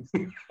Ford.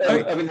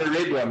 I mean, the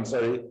red one,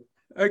 sorry.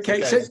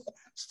 Okay,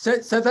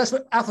 so that's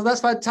Athel,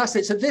 that's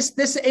fantastic. So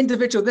this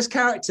individual, this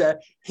character,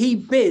 he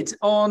bid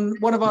on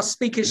one of our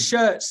speakers'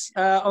 shirts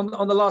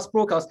on the last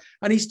broadcast,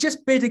 and he's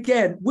just bid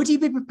again. Would he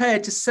be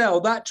prepared to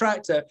sell that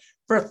tractor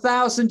for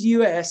 $1,000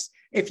 US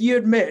if you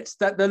admit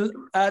that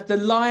the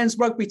Lions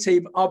rugby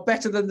team are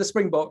better than the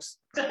Springboks?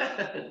 No.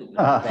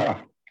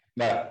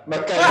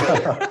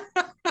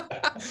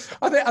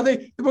 I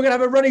think we're going to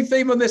have a running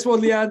theme on this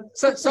one, Leanne.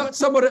 So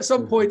someone at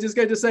some point is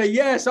going to say,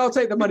 yes, I'll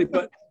take the money.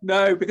 But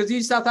no, because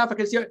you South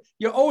Africans,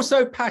 you're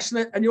also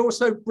passionate and you're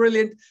also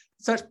brilliant,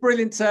 such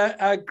brilliant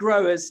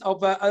growers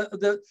of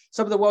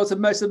some of the world's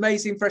most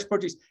amazing fresh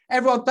produce.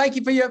 Everyone, thank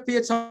you for your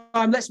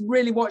time. Let's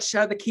really watch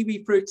the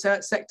kiwi fruit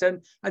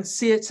sector and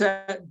see it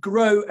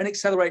grow and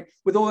accelerate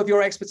with all of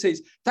your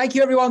expertise. Thank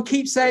you, everyone.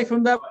 Keep safe,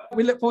 and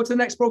we look forward to the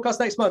next broadcast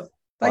next month.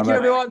 Thank you,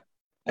 everyone.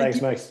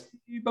 Thanks, Max.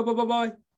 Bye.